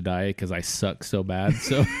first to die because I suck so bad.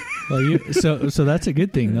 So, so that's a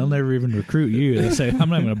good thing. They'll never even recruit you. They say, I'm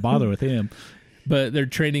not going to bother with him. But they're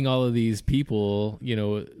training all of these people. You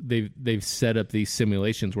know, they've set up these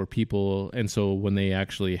simulations where people, and so when they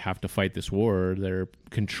actually have to fight this war, they're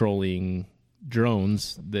controlling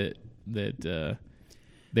drones that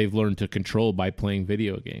they've learned to control by playing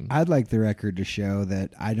video games. I'd like the record to show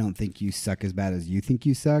that I don't think you suck as bad as you think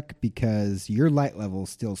you suck because your light level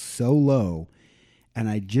is still so low, and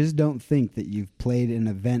I just don't think that you've played an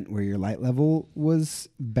event where your light level was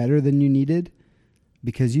better than you needed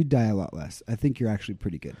because you die a lot less. I think you're actually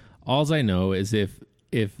pretty good. Alls I know is if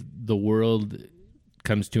the world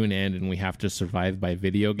comes to an end and we have to survive by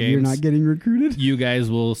video games. You're not getting recruited? You guys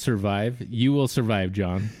will survive. You will survive,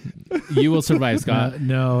 John. You will survive, Scott.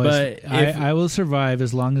 No, but I will survive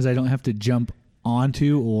as long as I don't have to jump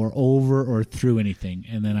onto or over or through anything,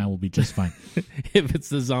 and then I will be just fine. If it's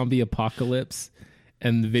the zombie apocalypse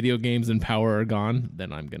and the video games and power are gone,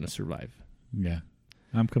 then I'm going to survive. Yeah.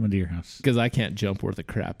 I'm coming to your house. Because I can't jump worth a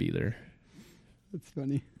crap either. That's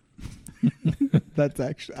funny. That's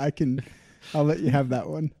actually, I'll let you have that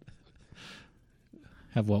one.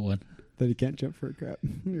 Have what one? That he can't jump for a crap.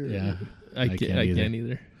 Yeah. I can't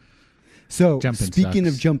either. So, Jumping speaking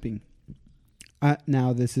sucks. of jumping,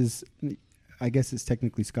 now this is, I guess it's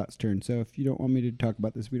technically Scott's turn. So if you don't want me to talk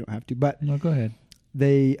about this, we don't have to. But No, go ahead.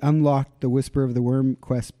 they unlocked the Whisper of the Worm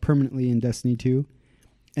quest permanently in Destiny 2.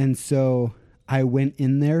 And so I went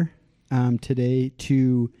in there today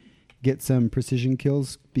to get some precision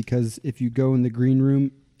kills because if you go in the green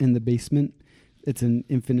room in the basement, it's an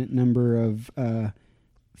infinite number of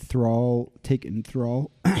taken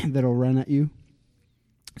thrall that'll run at you.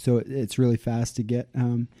 So it's really fast to get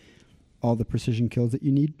all the precision kills that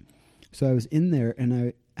you need. So I was in there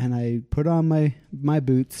and I put on my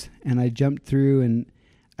boots and I jumped through, and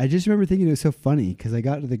I just remember thinking it was so funny because I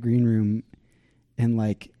got to the green room in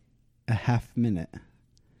like a half minute,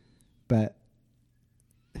 but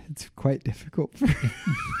it's quite difficult for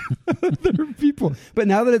other people. But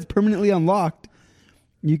now that it's permanently unlocked,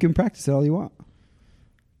 you can practice it all you want.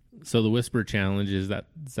 So the Whisper Challenge, is that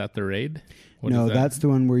the raid? What No, is that? that's the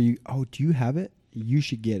one where you... Oh, do you have it? You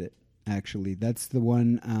should get it, actually. That's the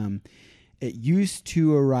one... it used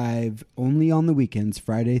to arrive only on the weekends,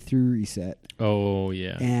 Friday through reset. Oh,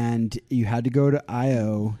 yeah. And you had to go to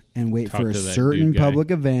I.O. and wait Talk for a to that certain dude guy.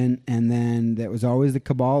 public event, and then that was always the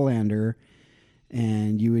Cabal lander,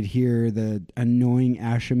 and you would hear the annoying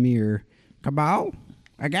Ashamir, Cabal?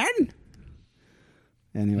 Again?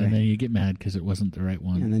 Anyway. And then you get mad because it wasn't the right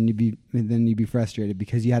one. And then you'd be frustrated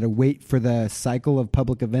because you had to wait for the cycle of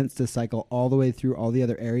public events to cycle all the way through all the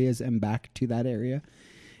other areas and back to that area.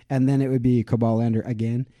 And then it would be Cabal Lander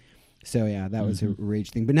again. So yeah, that was a rage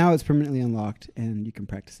thing. But now it's permanently unlocked and you can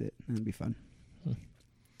practice it. And it'll be fun.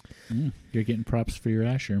 You're getting props for your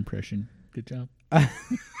Asher impression. Good job.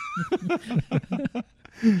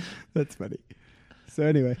 That's funny. So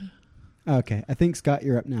anyway. Okay, I think, Scott,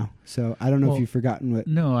 you're up now. So I don't know if you've forgotten what...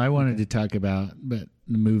 No, I wanted to talk about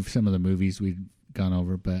some of the movies we've gone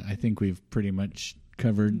over, but I think we've pretty much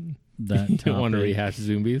covered that You topic. don't want to rehash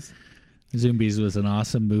Zombies? Zombies was an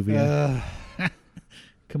awesome movie.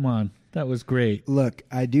 Come on, that was great. Look,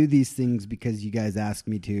 I do these things because you guys ask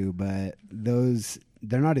me to, but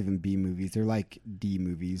they're not even B movies. They're like D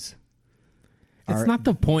movies. It's not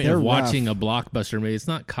the point of they're watching rough. a blockbuster movie. It's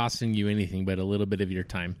not costing you anything but a little bit of your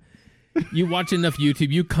time. You watch enough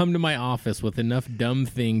YouTube. You come to my office with enough dumb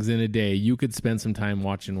things in a day. You could spend some time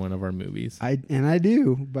watching one of our movies. I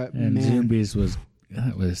do, but And man, Zombies was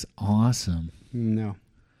awesome. no.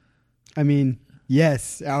 I mean,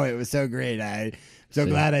 yes. Oh, it was so great. I'm so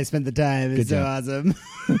glad I spent the time. It's so awesome.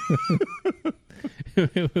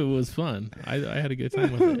 It was fun. I had a good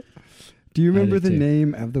time with it. Do you remember the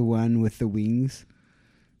name of the one with the wings?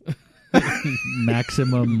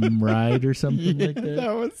 Maximum Ride or something like that.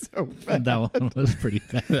 That was so bad. That one was pretty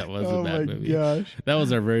bad. That was a bad movie. Oh my gosh. That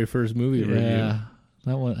was our very first movie review. Yeah,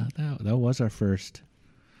 that was our first.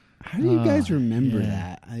 How do you guys remember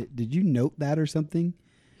that? Did you note that or something?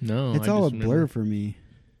 No, It's I all a just blur remember. for me.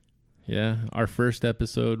 Yeah, our first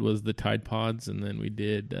episode was the Tide Pods, and then we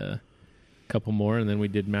did a couple more, and then we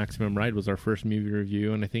did Maximum Ride was our first movie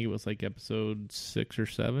review, and I think it was like episode 6 or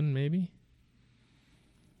 7, maybe.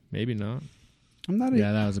 Maybe not. I'm not.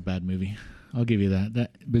 Yeah, that was a bad movie. I'll give you that.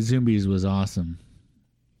 But Zombies was awesome.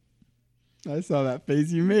 I saw that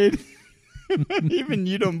face you made. Even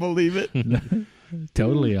you don't believe it.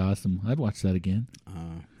 Totally awesome. I'd watch that again.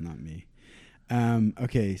 Not me.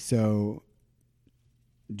 Okay, so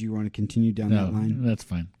do you want to continue down that line? That's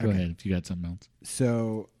fine. Go Okay. ahead if you got something else.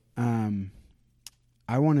 So,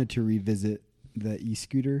 I wanted to revisit the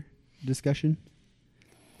e-scooter discussion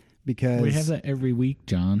because We have that every week,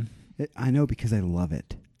 John. I know because I love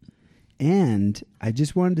it. And I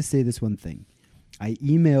just wanted to say this one thing. I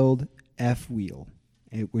emailed F-Wheel,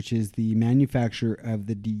 which is the manufacturer of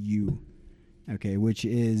the DU, okay, which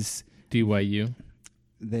is DYU.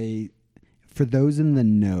 for those in the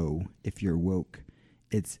know, if you're woke,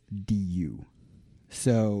 it's DU.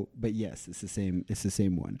 So, but yes, it's the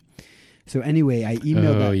same one. So anyway, I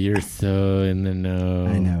emailed that. You're so in the know.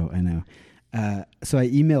 I know. So I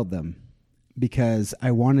emailed them because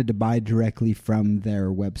I wanted to buy directly from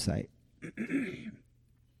their website.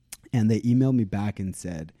 And they emailed me back and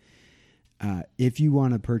said, if you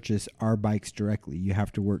want to purchase our bikes directly, you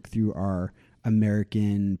have to work through our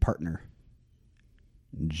American partner,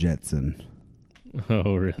 Jetson.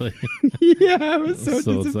 Oh, really? Yeah, I was so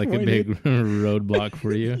disappointed. It's like a big roadblock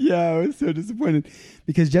for you. Yeah, I was so disappointed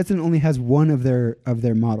because Jetson only has one of their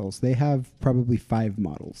models. They have probably 5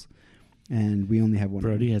 models, and we only have one.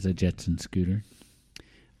 Brody has a Jetson scooter.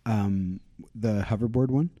 The hoverboard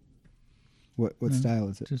one. What style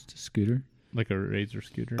is it? Just a scooter. Like a Razor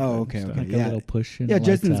scooter. Oh, type okay, stuff. okay. Like a Yeah. little push. And Yeah, it lights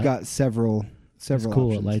Jetson's up. got several It's cool.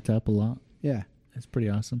 options. It lights up a lot. Yeah, It's pretty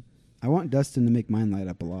awesome. I want Dustin to make mine light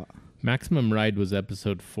up a lot. Maximum Ride was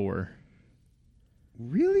episode 4.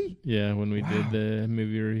 Really? Yeah, when we did the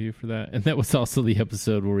movie review for that. And that was also the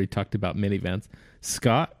episode where we talked about minivans.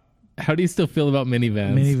 Scott, how do you still feel about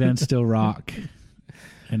minivans? Minivans still rock,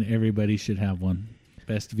 and everybody should have one.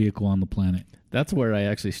 Best vehicle on the planet. That's where I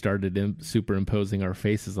actually started superimposing our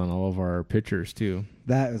faces on all of our pictures, too.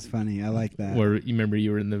 That was funny. I like that. Where you remember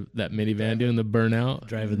you were in that minivan doing the burnout?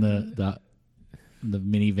 Driving the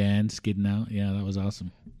minivan, skidding out. Yeah, that was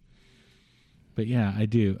awesome. But yeah, I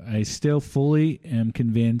do. I still fully am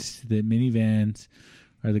convinced that minivans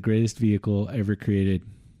are the greatest vehicle ever created.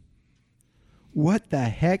 What the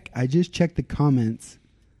heck? I just checked the comments,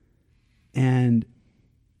 and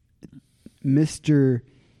Mr.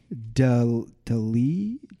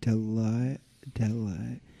 Delay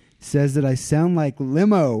says that I sound like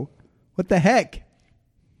Limo. What the heck?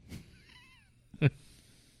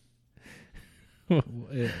 What,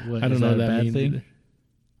 I don't is know that a that bad means thing. either.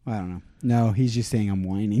 I don't know. No, he's just saying I'm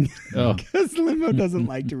whining. Oh. Because Limo doesn't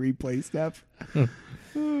like to replay stuff.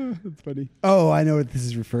 Oh, that's funny. Oh, I know what this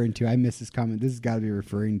is referring to. I missed this comment. This has got to be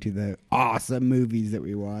referring to the awesome movies that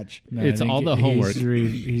we watch. No, It's I think all the homework.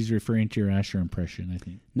 He's referring to your Asher impression, I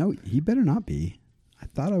think. No, he better not be. I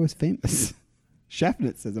thought I was famous.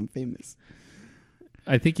 Shaffnet says I'm famous.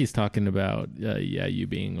 I think he's talking about, you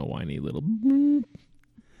being a whiny little...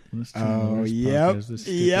 Oh, yep.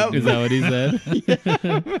 Yep. Is that what he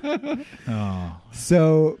said? Oh,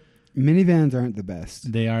 So minivans aren't the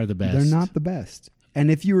best. they are the best. They're not the best.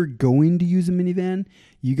 And if you were going to use a minivan,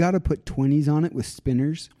 you got to put 20s on it with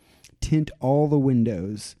spinners, tint all the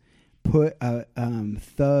windows, put a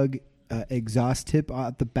Thug exhaust tip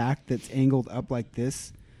at the back that's angled up like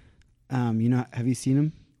this. Have you seen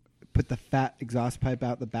them? Put the fat exhaust pipe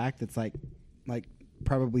out the back that's like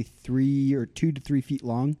probably 2 to 3 feet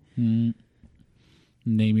long. Change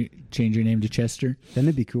your name to Chester. Then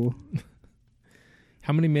it'd be cool.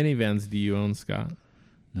 How many minivans do you own, Scott?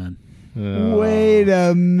 None. Oh. Wait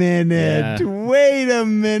a minute. Yeah. Wait a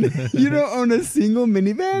minute. You don't own a single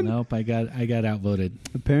minivan? Nope. I got outvoted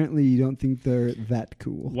Apparently you don't think they're that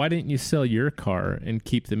cool. Why didn't you sell your car and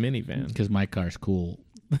keep the minivan? because my car's cool.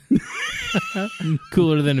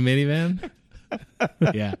 Cooler than a minivan?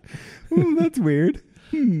 Yeah. Ooh, that's weird.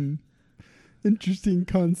 Interesting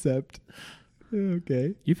concept.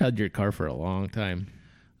 Okay. You've had your car for a long time.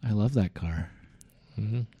 I love that car.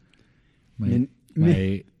 Mm-hmm.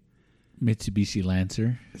 My Mitsubishi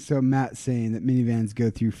Lancer. So Matt's saying that minivans go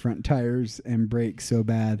through front tires and brake so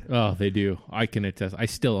bad. Oh, they do. I can attest. I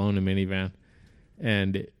still own a minivan,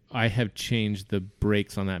 and I have changed the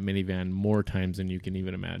brakes on that minivan more times than you can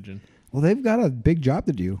even imagine. Well, they've got a big job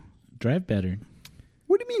to do. Drive better.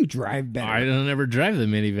 What do you mean drive better? I don't ever drive the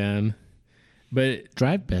minivan, but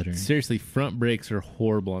Drive better. seriously, front brakes are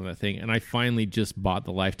horrible on that thing. And I finally just bought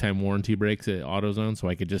the lifetime warranty brakes at AutoZone, so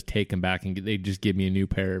I could just take them back and they just give me a new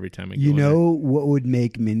pair every time I go. You in there. know what would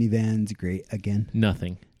make minivans great again?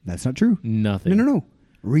 Nothing. That's not true. Nothing. No.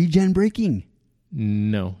 Regen braking.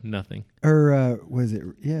 No, nothing. Or was it?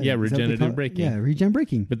 Yeah, Yeah, is that what they regenerative call it? braking. Yeah, regen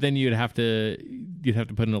braking. But then you'd have to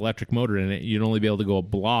put an electric motor in it. You'd only be able to go a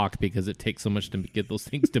block because it takes so much to get those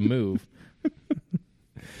things to move.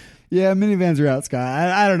 Yeah, minivans are out, Scott.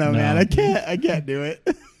 I don't know, No. man. I can't do it.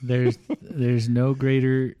 There's no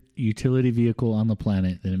greater utility vehicle on the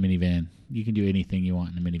planet than a minivan. You can do anything you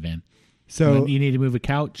want in a minivan. So you need to move a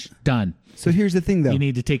couch, done. So here's the thing, though. You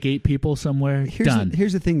need to take 8 people somewhere, done.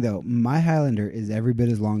 Here's the thing, though. My Highlander is every bit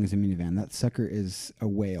as long as a minivan. That sucker is a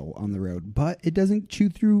whale on the road, but it doesn't chew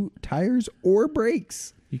through tires or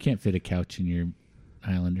brakes. You can't fit a couch in your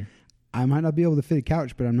Highlander. I might not be able to fit a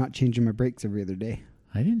couch, but I'm not changing my brakes every other day.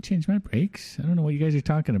 I didn't change my brakes. I don't know what you guys are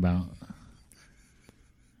talking about.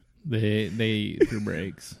 They threw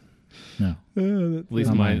brakes. No. At least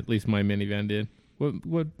not my mine. at least my minivan did.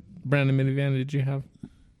 What brand of minivan did you have?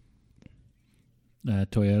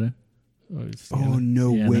 Toyota. Oh,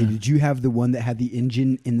 no Sienna. way. Did you have the one that had the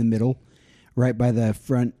engine in the middle, right by the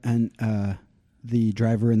front and the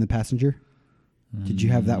driver and the passenger? Did you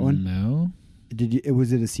have that one? No. Did you?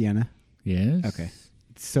 Was it a Sienna? Yes. Okay.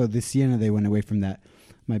 So the Sienna, they went away from that.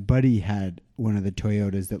 My buddy had one of the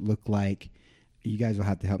Toyotas that looked like, you guys will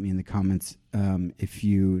have to help me in the comments if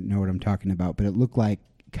you know what I'm talking about, but it looked like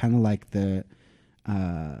kind of like the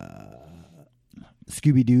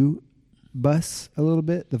Scooby-Doo bus a little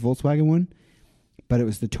bit, the Volkswagen one, but it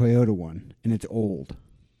was the Toyota one, and it's old.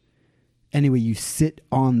 Anyway, you sit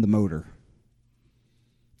on the motor,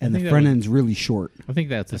 and the front end's really short. I think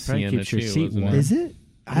that's a That probably Sienna keeps your too, seat isn't warm. it? Is it?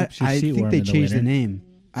 I Keeps your seat think warm they in the changed the winter. name.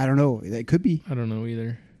 I don't know. It could be. I don't know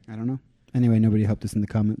either. I don't know. Anyway, nobody helped us in the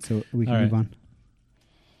comments, so we can All move right. on.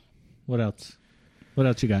 What else? What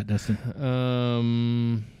else you got, Dustin?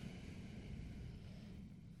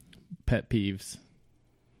 Pet peeves.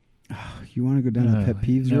 You want to go down the pet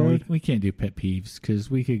peeves no, road? we can't do pet peeves because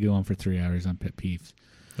we could go on for 3 hours on pet peeves.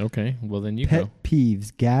 Okay, well then you Pet go.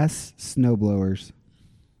 peeves: gas, snowblowers.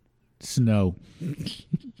 Snow.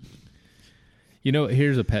 You know,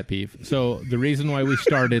 here's a pet peeve. So the reason why we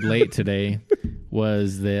started late today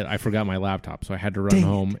was that I forgot my laptop, so I had to run Dang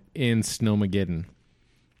home in Snowmageddon.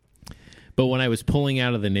 But when I was pulling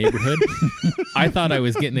out of the neighborhood, I thought I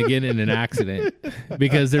was getting in an accident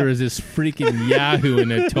because there was this freaking Yahoo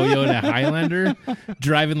in a Toyota Highlander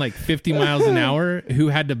driving like 50 miles an hour who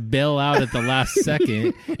had to bail out at the last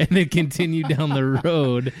second and then continue down the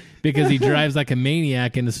road because he drives like a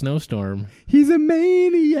maniac in a snowstorm. He's a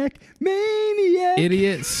maniac.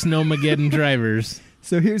 Idiot Snowmageddon drivers.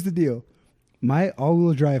 So here's the deal: my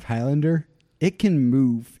all-wheel drive Highlander, it can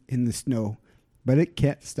move in the snow, but it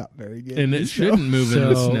can't stop very good. And it shouldn't move in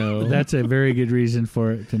the snow. That's a very good reason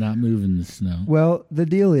for it to not move in the snow. Well, the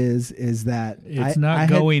deal is that It's not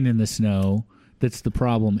going in the snow. That's the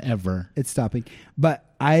problem ever. It's stopping. But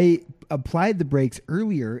I applied the brakes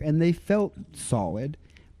earlier, and they felt solid.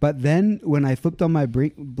 But then when I flipped on my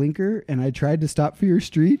blinker and I tried to stop for your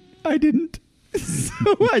street, I didn't.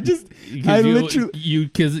 So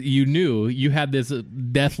because you knew you had this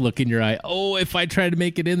death look in your eye. Oh, if I try to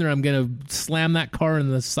make it in there, I'm gonna slam that car in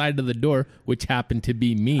the side of the door, which happened to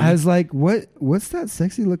be me. I was like, what's that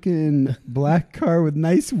sexy looking black car with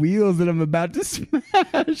nice wheels that I'm about to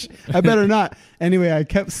smash? I better not. Anyway, I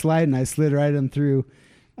kept sliding. I slid right on through.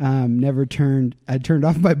 Never turned. I turned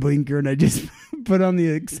off my blinker and I just put on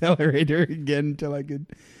the accelerator again until I could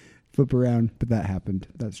flip around. But that happened.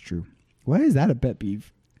 That's true. Why is that a pet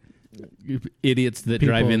peeve? Idiots that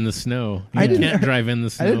drive in the snow. I You didn't- can't drive in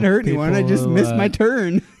the snow. I didn't hurt anyone. I just People, missed my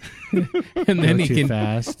turn. And then Go he too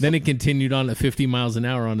fast. Then he continued on at 50 miles an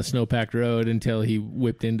hour on a snow-packed road until he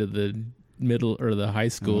whipped into the middle or the high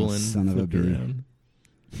school Oh, and son of a flipped bee. around.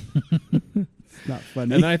 It's not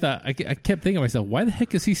funny. And I thought, I kept thinking to myself, why the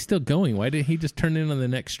heck is he still going? Why didn't he just turn in on the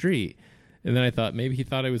next street? And then I thought maybe he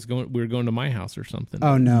thought we were going to my house or something.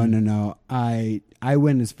 Oh no! I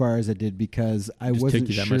went as far as I did because I wasn't took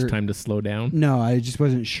you sure. that much time to slow down. No, I just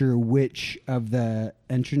wasn't sure which of the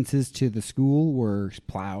entrances to the school were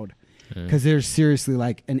plowed. Because there's seriously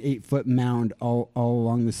like an 8-foot mound all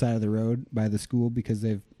along the side of the road by the school because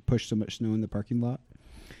they've pushed so much snow in the parking lot.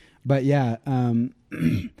 But yeah,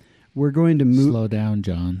 we're going to move. Slow down,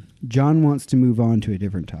 John. John wants to move on to a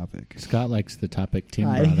different topic. Scott likes the topic Tim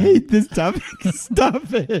I brought hate this topic.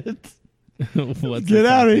 Stop it. What's Get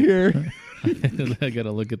out of here. I got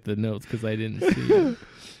to look at the notes because I didn't see it.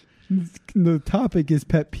 The topic is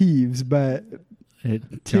pet peeves, but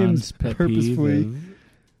John's Tim's pet purposefully. peeve.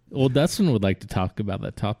 Well, Dustin would like to talk about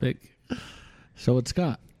that topic. So would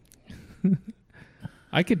Scott.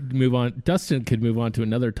 I could move on. Dustin could move on to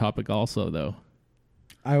another topic also, though.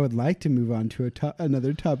 I would like to move on to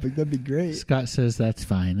another topic. That'd be great. Scott says that's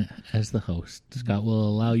fine as the host. Scott will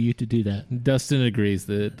allow you to do that. Dustin agrees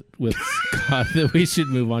with Scott that we should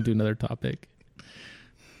move on to another topic.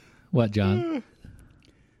 What, John?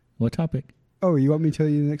 What topic? Oh, you want me to tell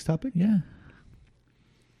you the next topic? Yeah.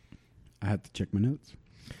 I have to check my notes.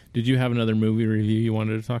 Did you have another movie review you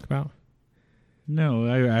wanted to talk about? No,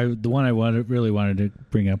 I the one I really wanted to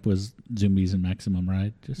bring up was Zombies and Maximum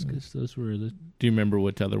Ride, just because those were the... Do you remember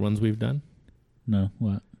what other ones we've done? No,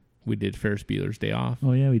 what? We did Ferris Bueller's Day Off.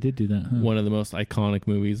 Oh, yeah, we did do that, huh? One of the most iconic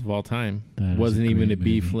movies of all time. That Wasn't is a even great a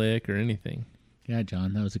B movie. flick or anything. Yeah,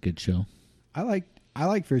 John, that was a good show. I like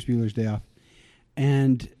Ferris Bueller's Day Off,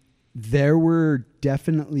 and there were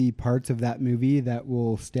definitely parts of that movie that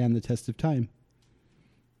will stand the test of time.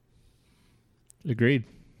 Agreed.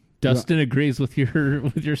 Dustin agrees with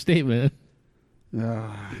your statement.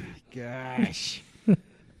 Oh, gosh.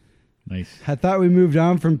 Nice. I thought we moved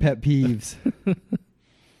on from pet peeves.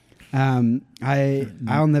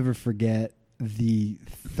 I'll never forget the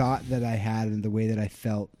thought that I had and the way that I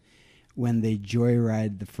felt when they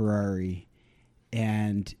joyride the Ferrari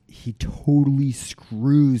and he totally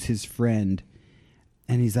screws his friend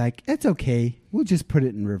and he's like, it's okay, we'll just put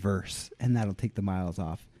it in reverse and that'll take the miles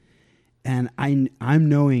off. And I'm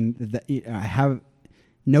knowing that I have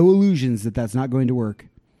no illusions that that's not going to work.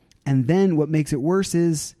 And then what makes it worse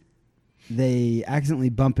is they accidentally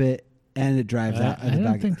bump it and it drives out. I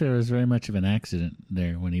don't think there was very much of an accident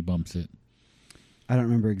there when he bumps it. I don't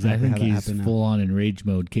remember exactly how that happened. I think he's full on in rage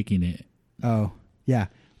mode kicking it. Oh, yeah.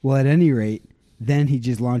 Well, at any rate, then he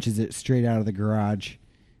just launches it straight out of the garage.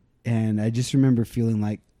 And I just remember feeling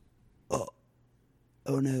like, oh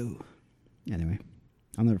no. Anyway,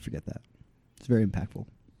 I'll never forget that. It's very impactful.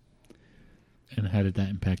 And how did that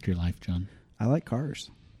impact your life, John? I like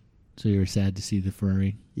cars. So you were sad to see the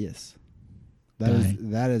Ferrari? Yes. Die.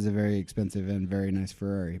 That is a very expensive and very nice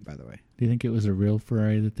Ferrari, by the way. Do you think it was a real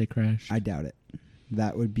Ferrari that they crashed? I doubt it.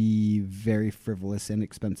 That would be very frivolous and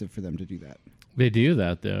expensive for them to do that. They do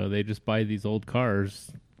that, though. They just buy these old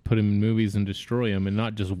cars, put them in movies and destroy them, and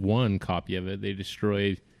not just one copy of it. They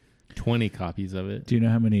destroy 20 copies of it. Do you know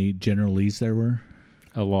how many General Lees there were?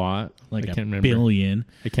 A lot. Like I a can't remember. billion.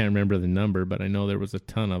 I can't remember the number, but I know there was a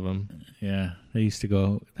ton of them. Yeah. They used to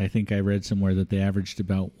go, I think I read somewhere that they averaged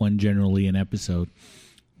about one General Lee an episode.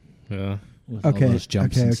 Yeah. With all those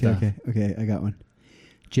jumps and stuff. Okay, I got one.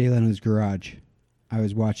 Jay Leno's Garage. I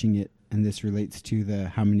was watching it, and this relates to the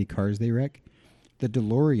how many cars they wreck. The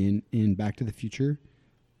DeLorean in Back to the Future,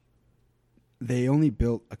 they only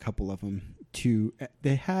built a couple of them.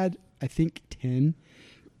 They had, I think, 10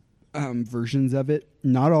 versions of it.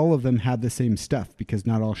 Not all of them had the same stuff because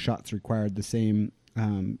not all shots required the same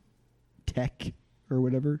tech or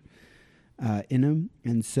whatever in them.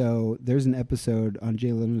 And so there's an episode on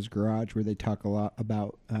Jay Leno's Garage where they talk a lot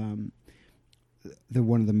about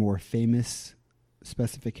one of the more famous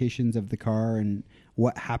specifications of the car and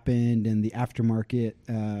what happened and the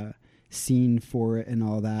aftermarket scene for it and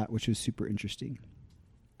all that, which was super interesting.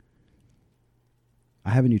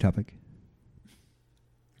 I have a new topic.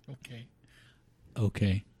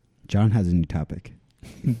 Okay. John has a new topic.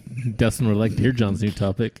 Dustin would like to hear John's new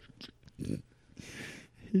topic.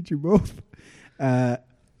 Hate you both.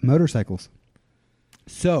 Motorcycles.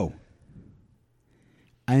 So,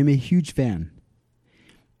 I am a huge fan.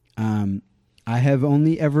 I have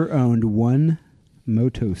only ever owned one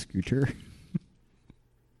moto scooter,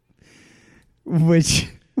 which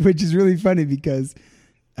is really funny because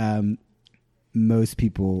most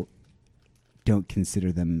people don't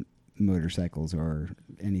consider them motorcycles or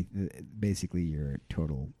any. Basically, you're a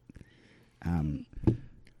total.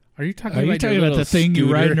 Are you talking about the thing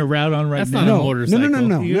you're riding around on right That's now? not a motorcycle.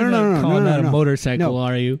 No. You're not calling that a motorcycle,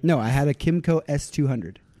 are you? No, I had a Kimco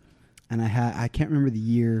S200, and I can't remember the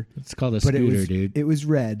year. It's called a But scooter, dude. It was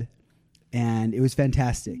red, And it was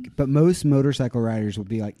fantastic. But most motorcycle riders will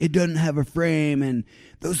be like, it doesn't have a frame and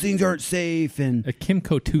those things aren't safe. And A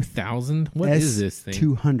Kimco 2000? What is this thing?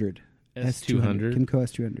 S200. S200? Kimco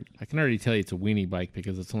S200. I can already tell you it's a weenie bike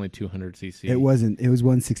because it's only 200 cc. It wasn't. It was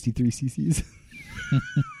 163 cc's.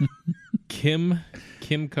 Kimco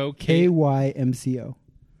KYMCO.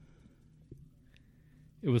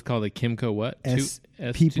 It was called a Kimco what?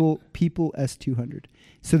 People S200.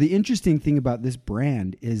 So the interesting thing about this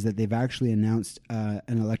brand is that they've actually announced an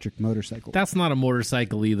electric motorcycle. That's not a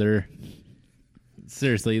motorcycle either.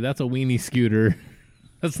 Seriously, that's a weenie scooter.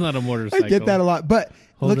 That's not a motorcycle. I get that a lot, but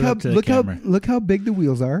Hold it up to the camera. look how big the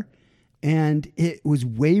wheels are, and it was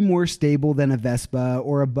way more stable than a Vespa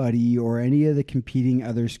or a Buddy or any of the competing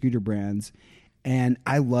other scooter brands. And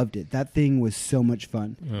I loved it. That thing was so much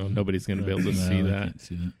fun. Oh, nobody's going to be able to No, see I that. can't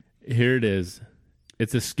see that. Here it is.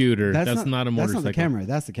 It's a scooter. That's not a motorcycle. That's not the camera.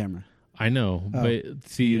 That's the camera. I know, Oh. but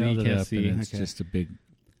see, you held it can't up see. and It's Okay. just a big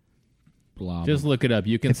blob. Just look it up.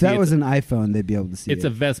 You can If see that it's, was an iPhone, they'd be able to see it's it.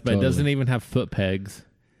 a Vespa. Totally. It doesn't even have foot pegs.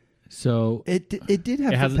 So It did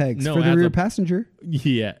have It has- foot pegs no, for it the has rear a- passenger.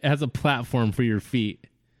 Yeah, it has a platform for your feet.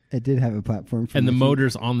 It did have a platform for And the my feet.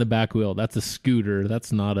 motor's on the back wheel. That's a scooter.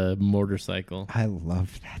 That's not a motorcycle. I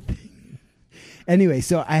love that thing. Anyway,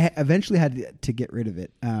 so I eventually had to get rid of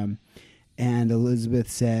it. And Elizabeth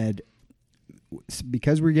said,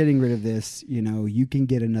 because we're getting rid of this, you can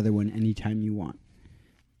get another one anytime you want.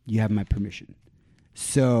 You have my permission.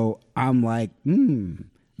 So I'm like, and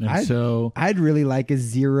so I'd really like a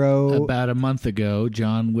zero. about a month ago,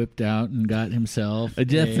 John whipped out and got himself A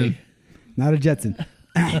Jetson. Not a Jetson.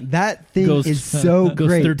 That thing Goes- is so Goes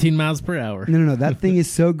great. 13 miles per hour. No. That thing is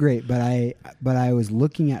so great. But I was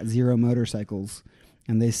looking at Zero motorcycles,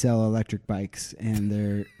 and they sell electric bikes, and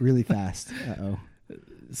they're really fast. I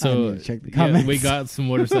So need to check the yeah, comments. we got some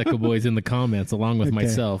motorcycle boys in the comments along with Okay,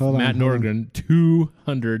 myself. hold on, Matt hold on. Norgren,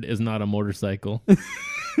 200 is not a motorcycle.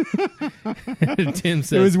 Tim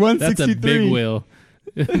says It was that's a 163. big wheel.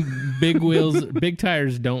 Big wheels, big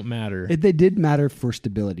tires don't matter. They did matter for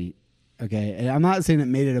stability. Okay, and I'm not saying it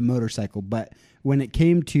made it a motorcycle, but when it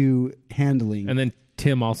came to handling, And then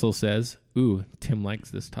Tim also says, "Ooh, Tim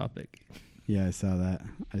likes this topic." yeah, I saw that.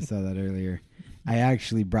 I saw that earlier. I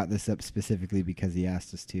actually brought this up specifically because he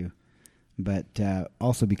asked us to, but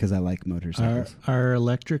also because I like motorcycles. are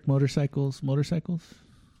electric motorcycles?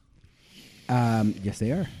 Yes,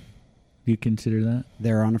 they are. Do you consider that?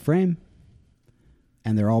 They're on a frame,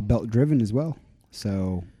 and they're all belt driven as well.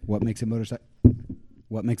 So, what makes a motorcycle?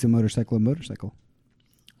 What makes a motorcycle a motorcycle?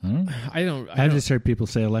 I don't know. I don't. I've just heard people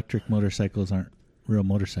say electric motorcycles aren't real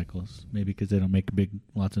motorcycles. Maybe because they don't make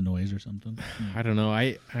lots of noise or something. I don't know.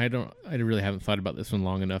 I really haven't thought about this one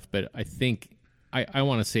long enough, but I think I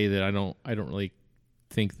want to say that I don't really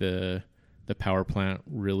think the power plant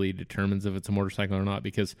really determines if it's a motorcycle or not,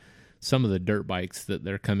 because some of the dirt bikes that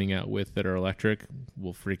they're coming out with that are electric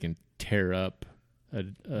will freaking tear up a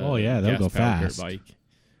Oh, yeah, they'll go gas-powered fast. dirt bike.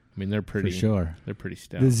 I mean, they're pretty For sure. They're pretty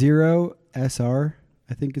stout. The Zero SR,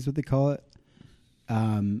 I think is what they call it.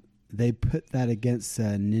 They put that against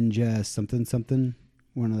Ninja something,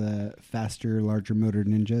 one of the faster, larger motor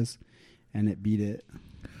Ninjas, and it beat it.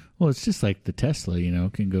 Well, it's just like the Tesla,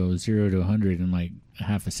 can go 0 to 100 in like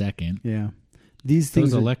half a second. Yeah, these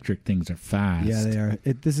things Those are, electric things are fast. yeah, they are.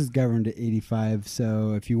 This is governed at 85,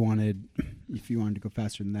 so if you wanted to go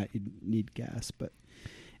faster than that, you'd need gas, but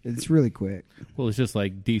it's really quick. Well, it's just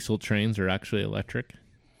like diesel trains are actually electric.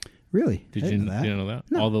 Really? Did I you didn't know that. know that?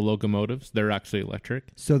 No. All the locomotives, they're actually electric.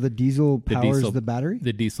 So the diesel The powers diesel- the battery?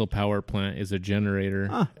 The diesel power plant is a generator,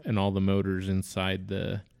 Ah. and all the motors inside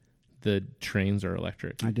the trains are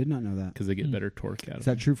electric I did not know that. because they get better torque out Is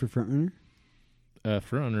of that true for front runner? it.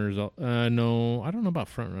 Front runners, no, I don't know about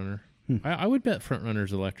front runner. I would bet front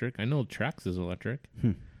runner's electric. I know Trax is electric.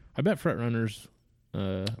 I bet front runners.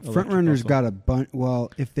 Front runners got a bunch.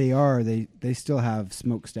 Well, if they are, they still have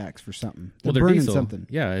smokestacks for something. Well, They're they're burning diesel. something.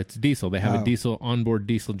 Yeah, it's diesel. They have Oh. a diesel onboard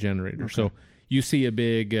diesel generator. Okay. So you see a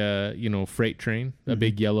big, freight train, a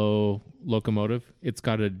big yellow locomotive. It's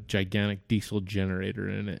got a gigantic diesel generator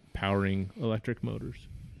in it, powering electric motors.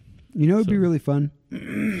 It'd be So- really fun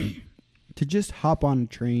to just hop on a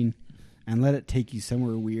train and let it take you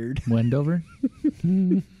somewhere weird. Wendover?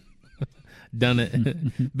 Done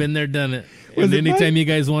it. Been there, done it. Was And it anytime fun? you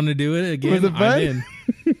guys want to do it again, Was it I'm in.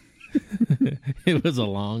 It was a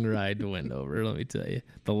long ride to Wendover, let me tell you.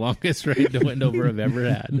 The longest ride to Wendover I've ever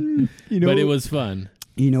had. But it was fun.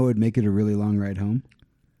 What would make it a really long ride home?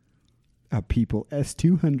 A People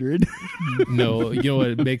S200. No, you know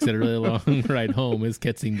what makes it a really long ride home is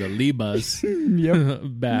catching the Lee bus Yep.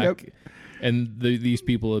 back. And these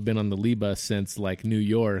people have been on the Lee bus since like New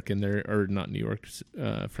York, and or not New York,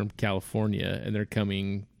 from California, and they're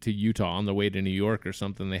coming to Utah on the way to New York or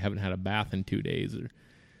something. They haven't had a bath in 2 days.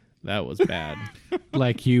 That was bad.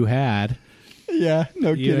 Like you had. Yeah, no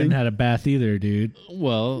You kidding. hadn't had a bath either, dude.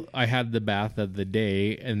 Well, I had the bath of the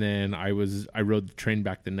day, and then I rode the train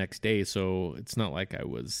back the next day, so it's not like I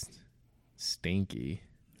was stinky.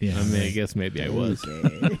 Yeah, I mean, I guess maybe I was.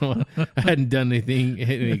 I hadn't done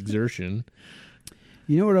any exertion.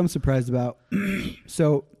 You know what I'm surprised about?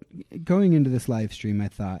 So, going into this live stream, I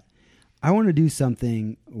thought, I want to do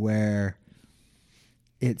something where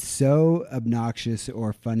it's so obnoxious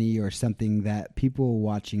or funny or something that people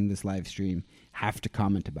watching this live stream have to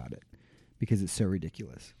comment about it because it's so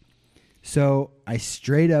ridiculous. So, I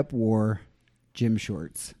straight up wore gym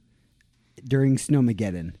shorts during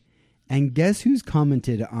Snowmageddon. And guess who's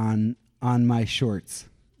commented on my shorts?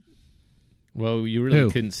 Well, you really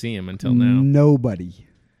Who? couldn't see him until now. Nobody.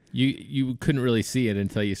 You couldn't really see it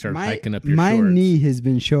until you started hiking up your my shorts. knee has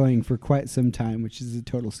been showing for quite some time, which is a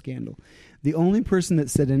total scandal. The only person that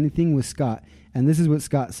said anything was Scott, and this is what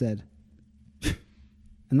Scott said.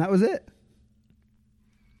 And that was it.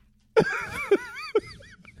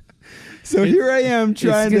 So here I am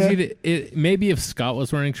trying to... maybe if Scott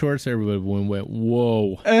was wearing shorts, everybody went,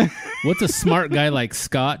 whoa. What's a smart guy like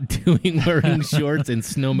Scott doing wearing shorts in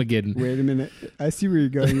Snowmageddon? Wait a minute. I see where you're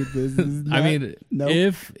going with this. This is I mean, nope.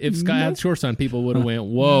 if Scott had shorts on, people would have went,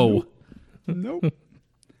 whoa. Nope.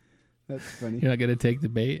 That's funny. You're not going to take the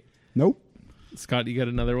bait? Nope. Scott, you got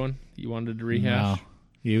another one you wanted to rehash? No.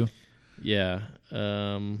 You? Yeah.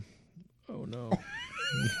 Oh, no.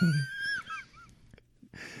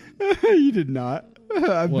 You did not.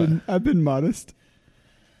 I've been modest.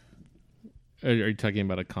 Are you talking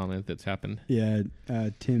about a comment that's happened? Yeah,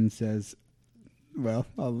 Tim says, well,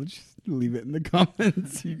 I'll just leave it in the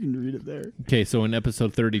comments. You can read it there. Okay, so in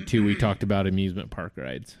episode 32, we talked about amusement park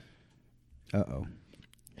rides. Uh-oh.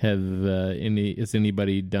 Has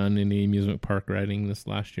anybody done any amusement park riding this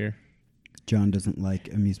last year? John doesn't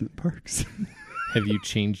like amusement parks. Have you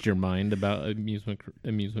changed your mind about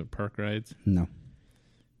amusement park rides? No.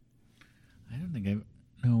 I don't think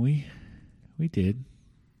No, we did.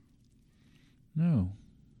 No.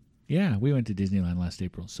 Yeah, we went to Disneyland last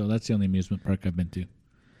April, so that's the only amusement park I've been to.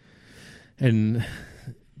 And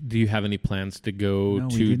do you have any plans to go No,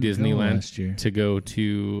 we to didn't go Disneyland last year. to go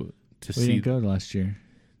to We see? didn't go last year.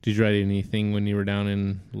 Did you ride anything when you were down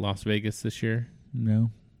in Las Vegas this year?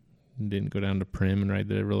 No. Didn't go down to Prim and ride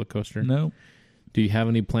the roller coaster? No. Do you have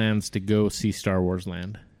any plans to go see Star Wars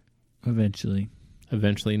Land? Eventually.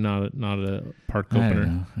 Eventually, not a park I opener.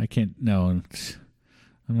 don't know. I can't. No, I'm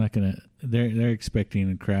not gonna. They're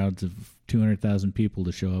expecting crowds of 200,000 people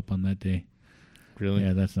to show up on that day. Really?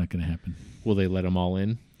 Yeah, that's not gonna happen. Will they let them all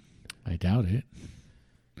in? I doubt it.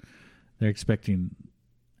 They're expecting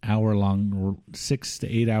 6 to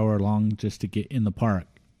 8 hour long just to get in the park.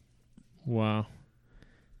 Wow.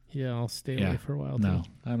 Yeah, I'll stay away for a while. No, too.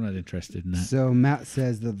 I'm not interested in that. So Matt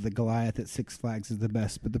says that the Goliath at Six Flags is the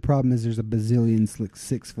best, but the problem is there's a bazillion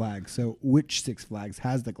Six Flags. So which Six Flags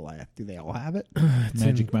has the Goliath? Do they all have it?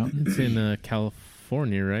 Magic Mountain? It's in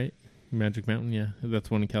California, right? Magic Mountain, yeah.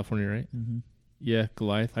 That's one in California, right? Mm-hmm. Yeah,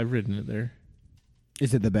 Goliath. I've ridden it there.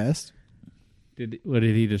 Is it the best? What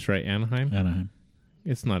did he just write? Anaheim? Anaheim.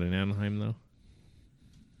 It's not in Anaheim, though.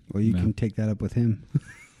 Well, you No. can take that up with him.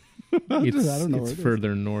 It's, I don't know where it's it is.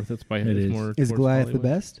 further north. It's by It is. more Is towards Goliath the Hollywood.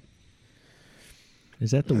 best?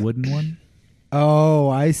 Is that the wooden one? Oh,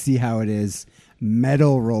 I see how it is.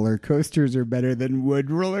 Metal roller coasters are better than wood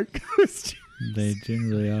roller coasters. They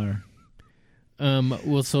generally are.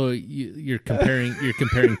 Well, so you're comparing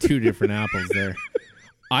two different apples there.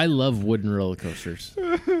 I love wooden roller coasters.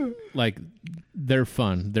 Like, they're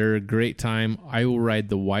fun. They're a great time. I will ride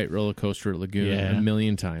the white roller coaster at Laguna a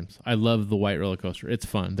million times. I love the white roller coaster. It's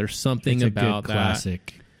fun. There's something It's a about good that.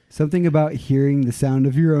 classic. Something about hearing the sound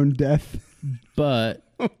of your own death. But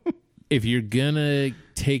if you're gonna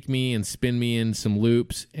take me and spin me in some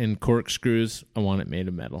loops and corkscrews, I want it made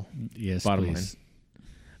of metal. Yes, Bottom please. line.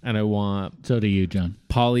 And I want So do you, John.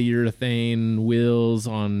 polyurethane wheels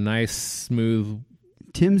on nice smooth.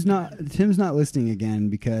 Tim's not listening again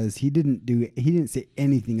because he didn't say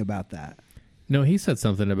anything about that. No, he said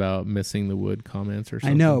something about missing the wood comments or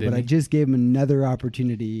something. I know, didn't but he? I just gave him another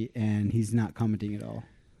opportunity and he's not commenting at all.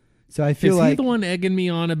 So I feel Is like he the one egging me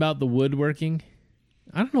on about the woodworking?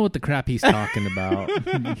 I don't know what the crap he's talking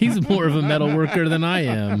about. He's more of a metal worker than I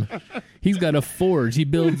am. He's got a forge. He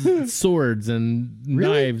builds swords and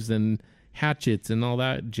knives and hatchets and all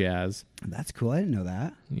that jazz. that's cool. I didn't know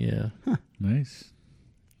that. Yeah. Nice.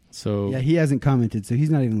 So Yeah, he hasn't commented, so he's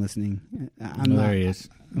not even listening. I'm not. There he is.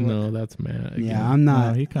 no, that's Matt. Again. Yeah, I'm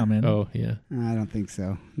not. Oh, he commented. Oh yeah. I don't think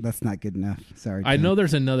so. That's not good enough. Sorry. I Tim. know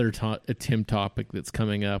there's another a Tim topic that's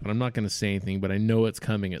coming up, and I'm not going to say anything, but I know it's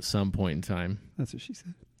coming at some point in time. That's what she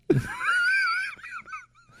said.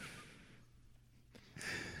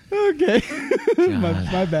 Okay.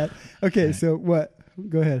 my bad. Okay, so what?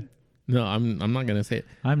 Go ahead. No, I'm not going to say it.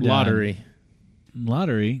 I'm done. Lottery.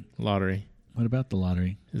 Lottery. What about the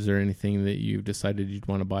lottery? Is there anything that you've decided you'd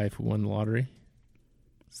want to buy if we won the lottery?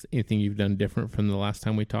 Anything you've done different from the last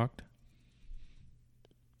time we talked?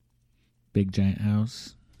 Big giant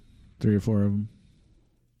house. 3 or 4 of them.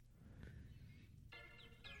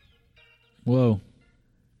 Whoa.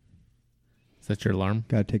 Is that your alarm?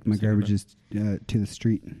 Gotta take my garbages to the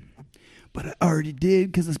street. But I already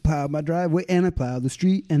did because I plowed my driveway and I plowed the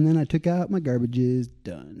street and then I took out my garbages.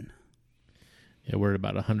 Done. Yeah, we're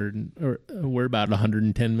about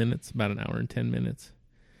 110 minutes, about an hour and 10 minutes.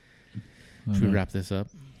 Should we wrap this up?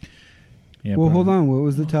 Yeah, well, hold on. What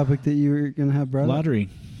was the topic that you were gonna have brought up? Lottery.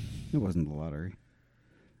 It wasn't the lottery.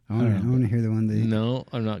 I want to hear the one that. No,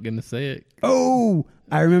 I'm not going to say it. Oh,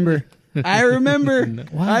 I remember. I remember. No.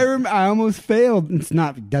 I almost failed.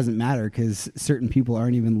 It doesn't matter because certain people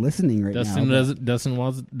aren't even listening right Dustin now. doesn't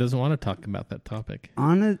want to talk about that topic.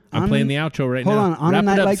 I'm playing the outro right now. Hold on. On Wrap a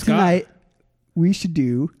night it up, like Scott. tonight, we should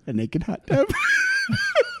do a naked hot tub.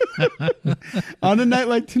 On a night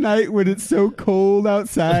like tonight, when it's so cold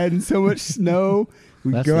outside and so much snow,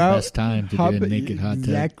 we That's go the out. best time to do a naked hot tub.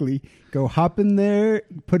 Exactly. Go hop in there,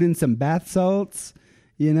 put in some bath salts.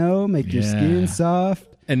 Make your skin soft.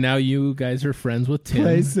 And now you guys are friends with Tim.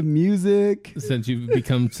 Play some music. Since you've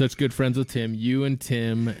become such good friends with Tim, you and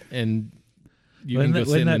Tim, and you Wouldn't can go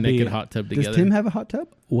that- sit in a wouldn't that naked be- hot tub Does together. Tim have a hot tub?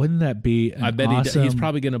 Wouldn't that be an I bet awesome... he's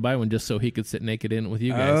probably going to buy one just so he could sit naked in it with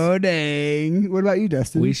you guys. Oh, dang. What about you,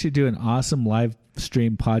 Dustin? We should do an awesome live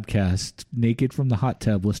stream podcast, naked from the hot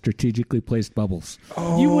tub with strategically placed bubbles.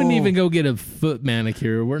 You wouldn't even go get a foot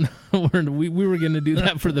manicure. We were going to do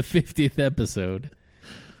that for the 50th episode.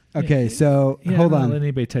 Okay, so Yeah, hold I don't on. let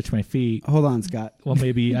anybody touch my feet. Hold on, Scott. Well,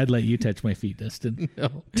 maybe I'd let you touch my feet, Dustin.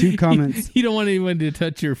 No. 2 comments. You don't want anyone to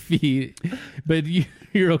touch your feet, but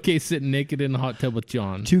you're okay sitting naked in the hot tub with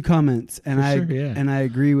John. 2 comments, and For I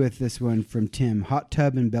agree with this one from Tim. Hot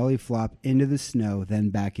tub and belly flop into the snow, then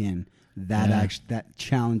back in. That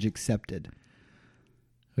challenge accepted.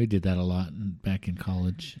 We did that a lot back in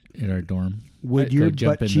college at our dorm. Would I'd your go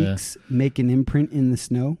jump butt in the cheeks make an imprint in the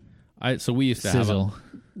snow? So we used to sizzle.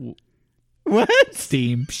 What?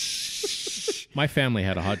 Steam. my family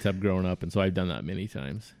had a hot tub growing up, and so I've done that many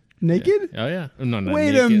times. Naked? Yeah. Oh yeah. No, not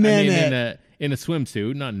Wait naked. a minute. I mean, in a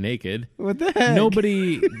swimsuit, not naked. What the heck?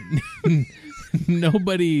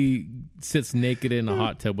 Nobody sits naked in a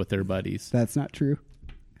hot tub with their buddies. That's not true.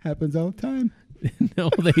 Happens all the time. No,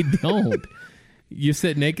 they don't. You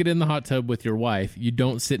sit naked in the hot tub with your wife. You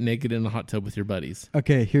don't sit naked in the hot tub with your buddies.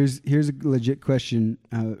 Okay, here's a legit question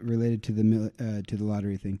related to the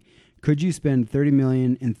lottery thing. Could you spend $30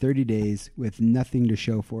 million in 30 days with nothing to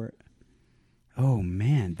show for it? Oh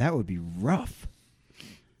man, that would be rough.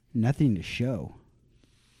 Nothing to show.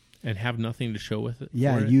 And have nothing to show with it?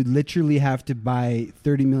 Yeah, for it? you literally have to buy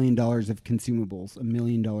 $30 million of consumables, $1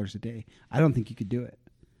 million a day. I don't think you could do it.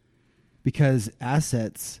 Because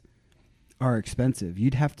assets are expensive.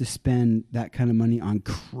 You'd have to spend that kind of money on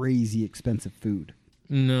crazy expensive food.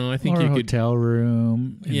 No, I think or you a could. hotel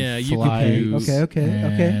room. And Yeah, you could flights pay- Okay.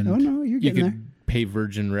 and- Oh no, you're You getting there. could pay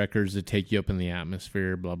Virgin Records to take you up in the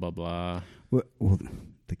atmosphere, blah, blah, blah. Well,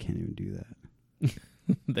 they can't even do that.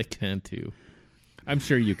 They can too. I'm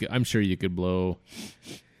sure you could blow.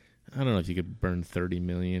 I don't know if you could burn 30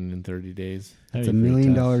 million in 30 days. It's That'd $1 be pretty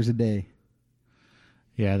million tough. a day.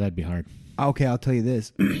 Yeah, that'd be hard. Okay, I'll tell you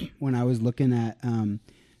this. When I was looking at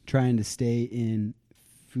trying to stay in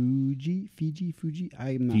Fiji, Fiji,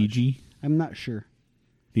 I'm not sure.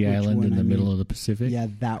 the Which island one in the I middle mean? of the Pacific. Yeah,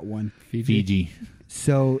 that one. Fiji.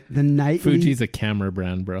 So the nightly Fuji's a camera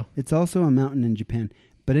brand, bro. It's also a mountain in Japan.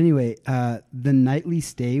 But anyway, the nightly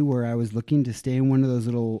stay where I was looking to stay in one of those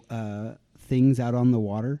little things out on the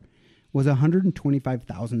water was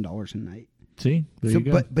 $125,000 a night. See, there you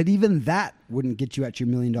go. But even that wouldn't get you at your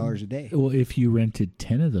 $1 million a day. Well, if you rented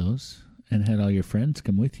 10 of those and had all your friends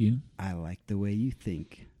come with you, I like the way you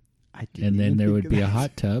think. I didn't and then even there think would of be a that.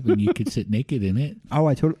 hot tub and you could sit naked in it. Oh,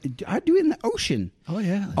 I'd do it in the ocean. Oh,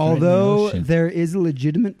 yeah. Although there is a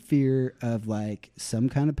legitimate fear of like some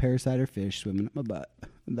kind of parasite or fish swimming up my butt.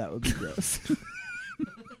 That would be gross.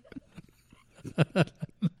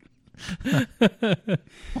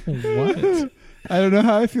 What? I don't know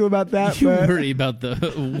how I feel about that. You but worry about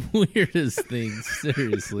the weirdest things.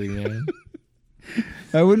 Seriously, man.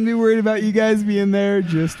 I wouldn't be worried about you guys being there.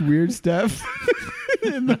 Just weird stuff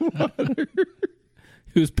in the water.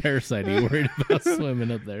 Who's parasite are you worried about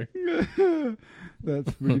swimming up there?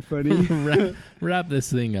 That's pretty funny. Wrap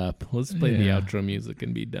this thing up. Let's play the outro music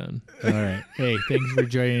and be done. All right. Hey, thanks for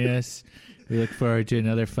joining us. We look forward to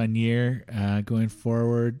another fun year going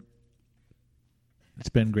forward. It's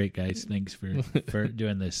been great, guys. Thanks for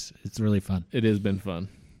doing this. It's really fun. It has been fun.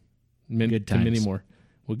 Good times. Many more.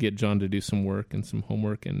 We'll get John to do some work and some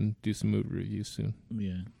homework and do some movie reviews soon.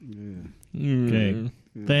 Yeah. Okay.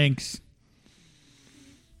 Thanks.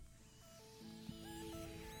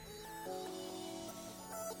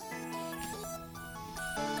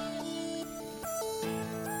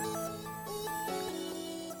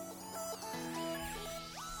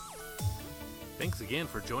 Thanks again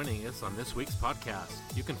for joining us on this week's podcast.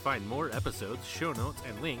 You can find more episodes, show notes,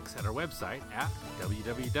 and links at our website at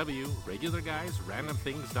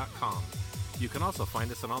www.regularguysrandomthings.com. You can also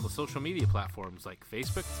find us on all the social media platforms like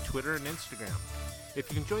Facebook, Twitter, and Instagram.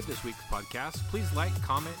 If you enjoyed this week's podcast, please like,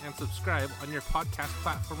 comment, and subscribe on your podcast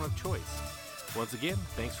platform of choice. Once again,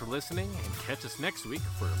 thanks for listening, and catch us next week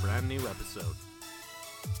for a brand new episode.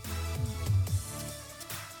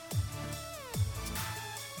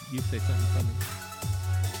 You say something funny.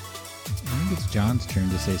 I think it's John's turn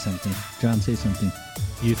to say something. John, say something.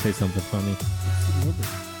 You say something funny.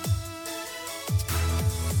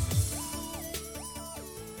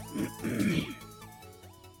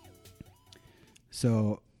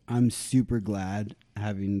 So I'm super glad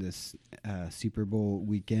having this Super Bowl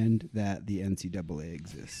weekend that the NCAA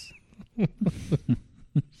exists.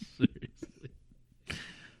 Seriously.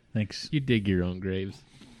 Thanks. You dig your own graves.